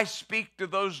 I speak to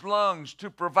those lungs to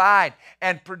provide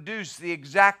and produce the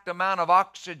exact amount of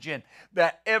oxygen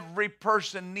that every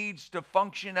person needs to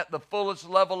function at the fullest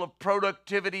level of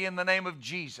productivity in the name of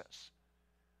Jesus.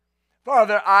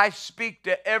 Father, I speak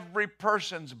to every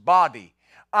person's body.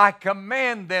 I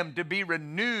command them to be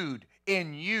renewed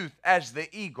in youth as the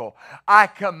eagle. I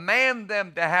command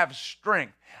them to have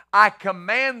strength. I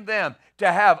command them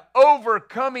to have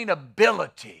overcoming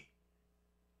ability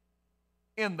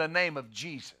in the name of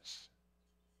Jesus.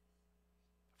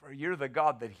 For you're the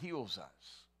God that heals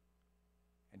us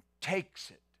and takes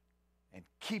it and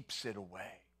keeps it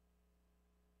away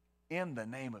in the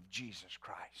name of Jesus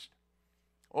Christ.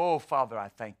 Oh, Father, I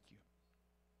thank you.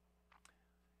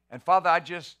 And Father, I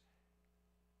just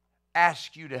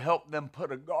ask you to help them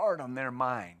put a guard on their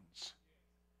minds.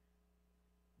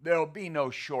 There'll be no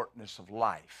shortness of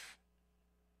life.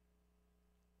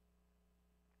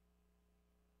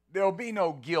 There'll be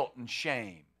no guilt and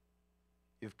shame.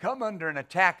 You've come under an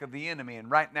attack of the enemy,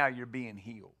 and right now you're being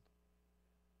healed.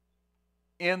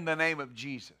 In the name of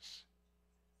Jesus.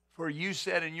 For you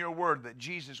said in your word that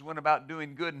Jesus went about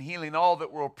doing good and healing all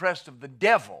that were oppressed of the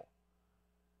devil.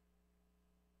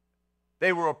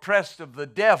 They were oppressed of the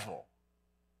devil.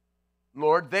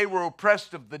 Lord, they were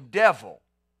oppressed of the devil.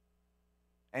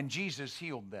 And Jesus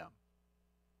healed them.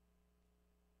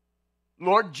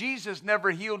 Lord, Jesus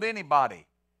never healed anybody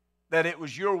that it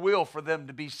was your will for them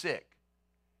to be sick.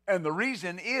 And the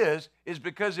reason is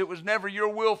because it was never your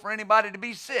will for anybody to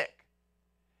be sick.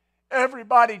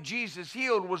 Everybody Jesus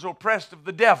healed was oppressed of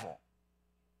the devil.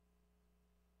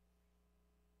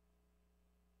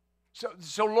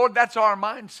 So Lord, that's our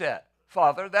mindset.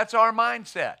 Father, that's our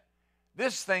mindset.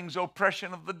 This thing's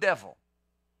oppression of the devil.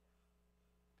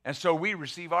 And so we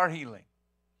receive our healing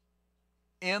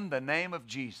in the name of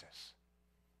Jesus.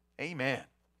 Amen.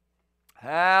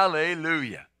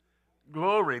 Hallelujah.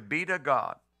 Glory be to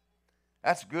God.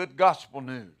 That's good gospel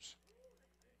news.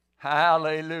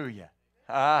 Hallelujah.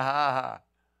 Ha, ha, ha.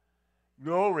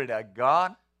 Glory to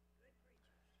God.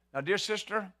 Now, dear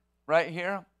sister, right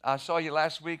here, I saw you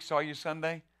last week, saw you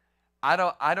Sunday. I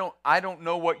don't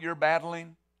know what you're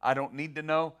battling. I don't need to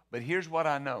know, but here's what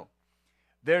I know.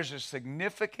 There's a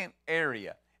significant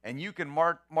area, And you can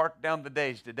mark down the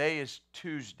days. Today is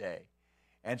Tuesday.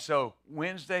 And so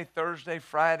Wednesday, Thursday,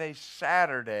 Friday,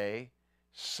 Saturday,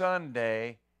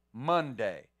 Sunday,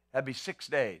 Monday. That'd be 6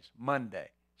 days. Monday.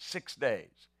 6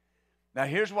 days. Now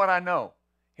here's what I know.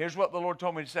 Here's what the Lord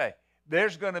told me to say.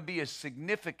 There's going to be a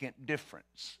significant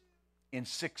difference in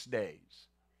 6 days.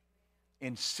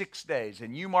 In 6 days.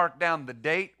 And you mark down the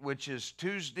date, which is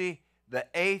Tuesday the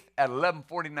 8th at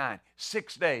 11:49.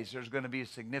 6 days, there's going to be a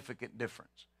significant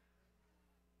difference.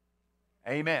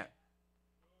 Amen.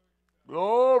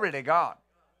 Glory to God.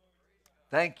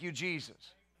 Thank you,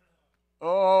 Jesus.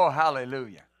 Oh,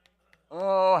 hallelujah.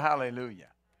 Oh, hallelujah.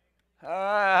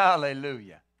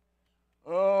 Hallelujah.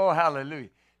 Oh, hallelujah.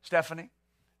 Stephanie,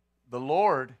 the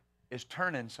Lord is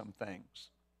turning some things.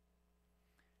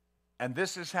 And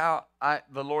this is how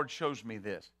the Lord shows me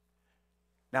this.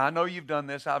 Now, I know you've done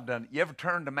this. I've done it. You ever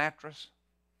turned a mattress?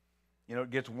 You know,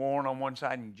 it gets worn on one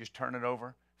side and you just turn it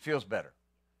over. Feels better.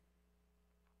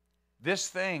 This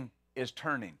thing is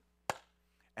turning.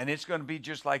 And it's going to be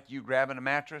just like you grabbing a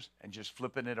mattress and just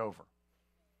flipping it over.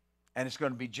 And it's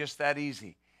going to be just that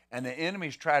easy. And the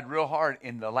enemy's tried real hard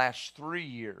in the last 3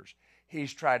 years.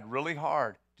 He's tried really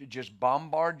hard to just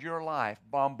bombard your life,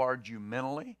 bombard you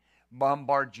mentally,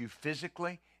 bombard you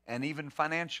physically, and even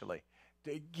financially,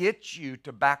 to get you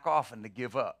to back off and to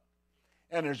give up.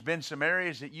 And there's been some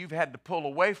areas that you've had to pull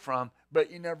away from,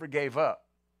 but you never gave up.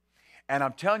 And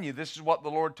I'm telling you, this is what the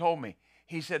Lord told me.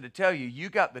 He said to tell you, you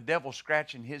got the devil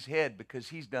scratching his head because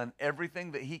he's done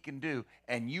everything that he can do,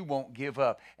 and you won't give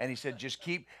up. And he said, just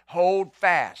hold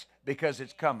fast, because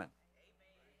it's coming.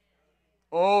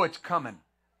 Oh, it's coming.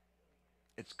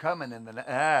 It's coming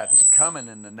it's coming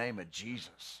in the name of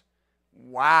Jesus.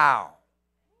 Wow.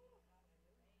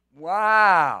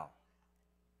 Wow.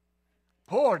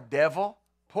 Poor devil.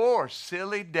 Poor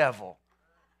silly devil.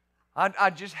 I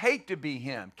just hate to be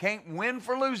him. Can't win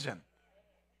for losing.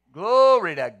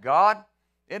 Glory to God.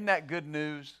 Isn't that good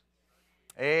news?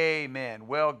 Amen.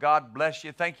 Well, God bless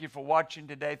you. Thank you for watching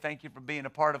today. Thank you for being a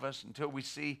part of us. Until we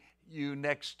see you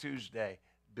next Tuesday,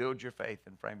 build your faith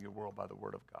and frame your world by the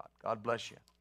Word of God. God bless you.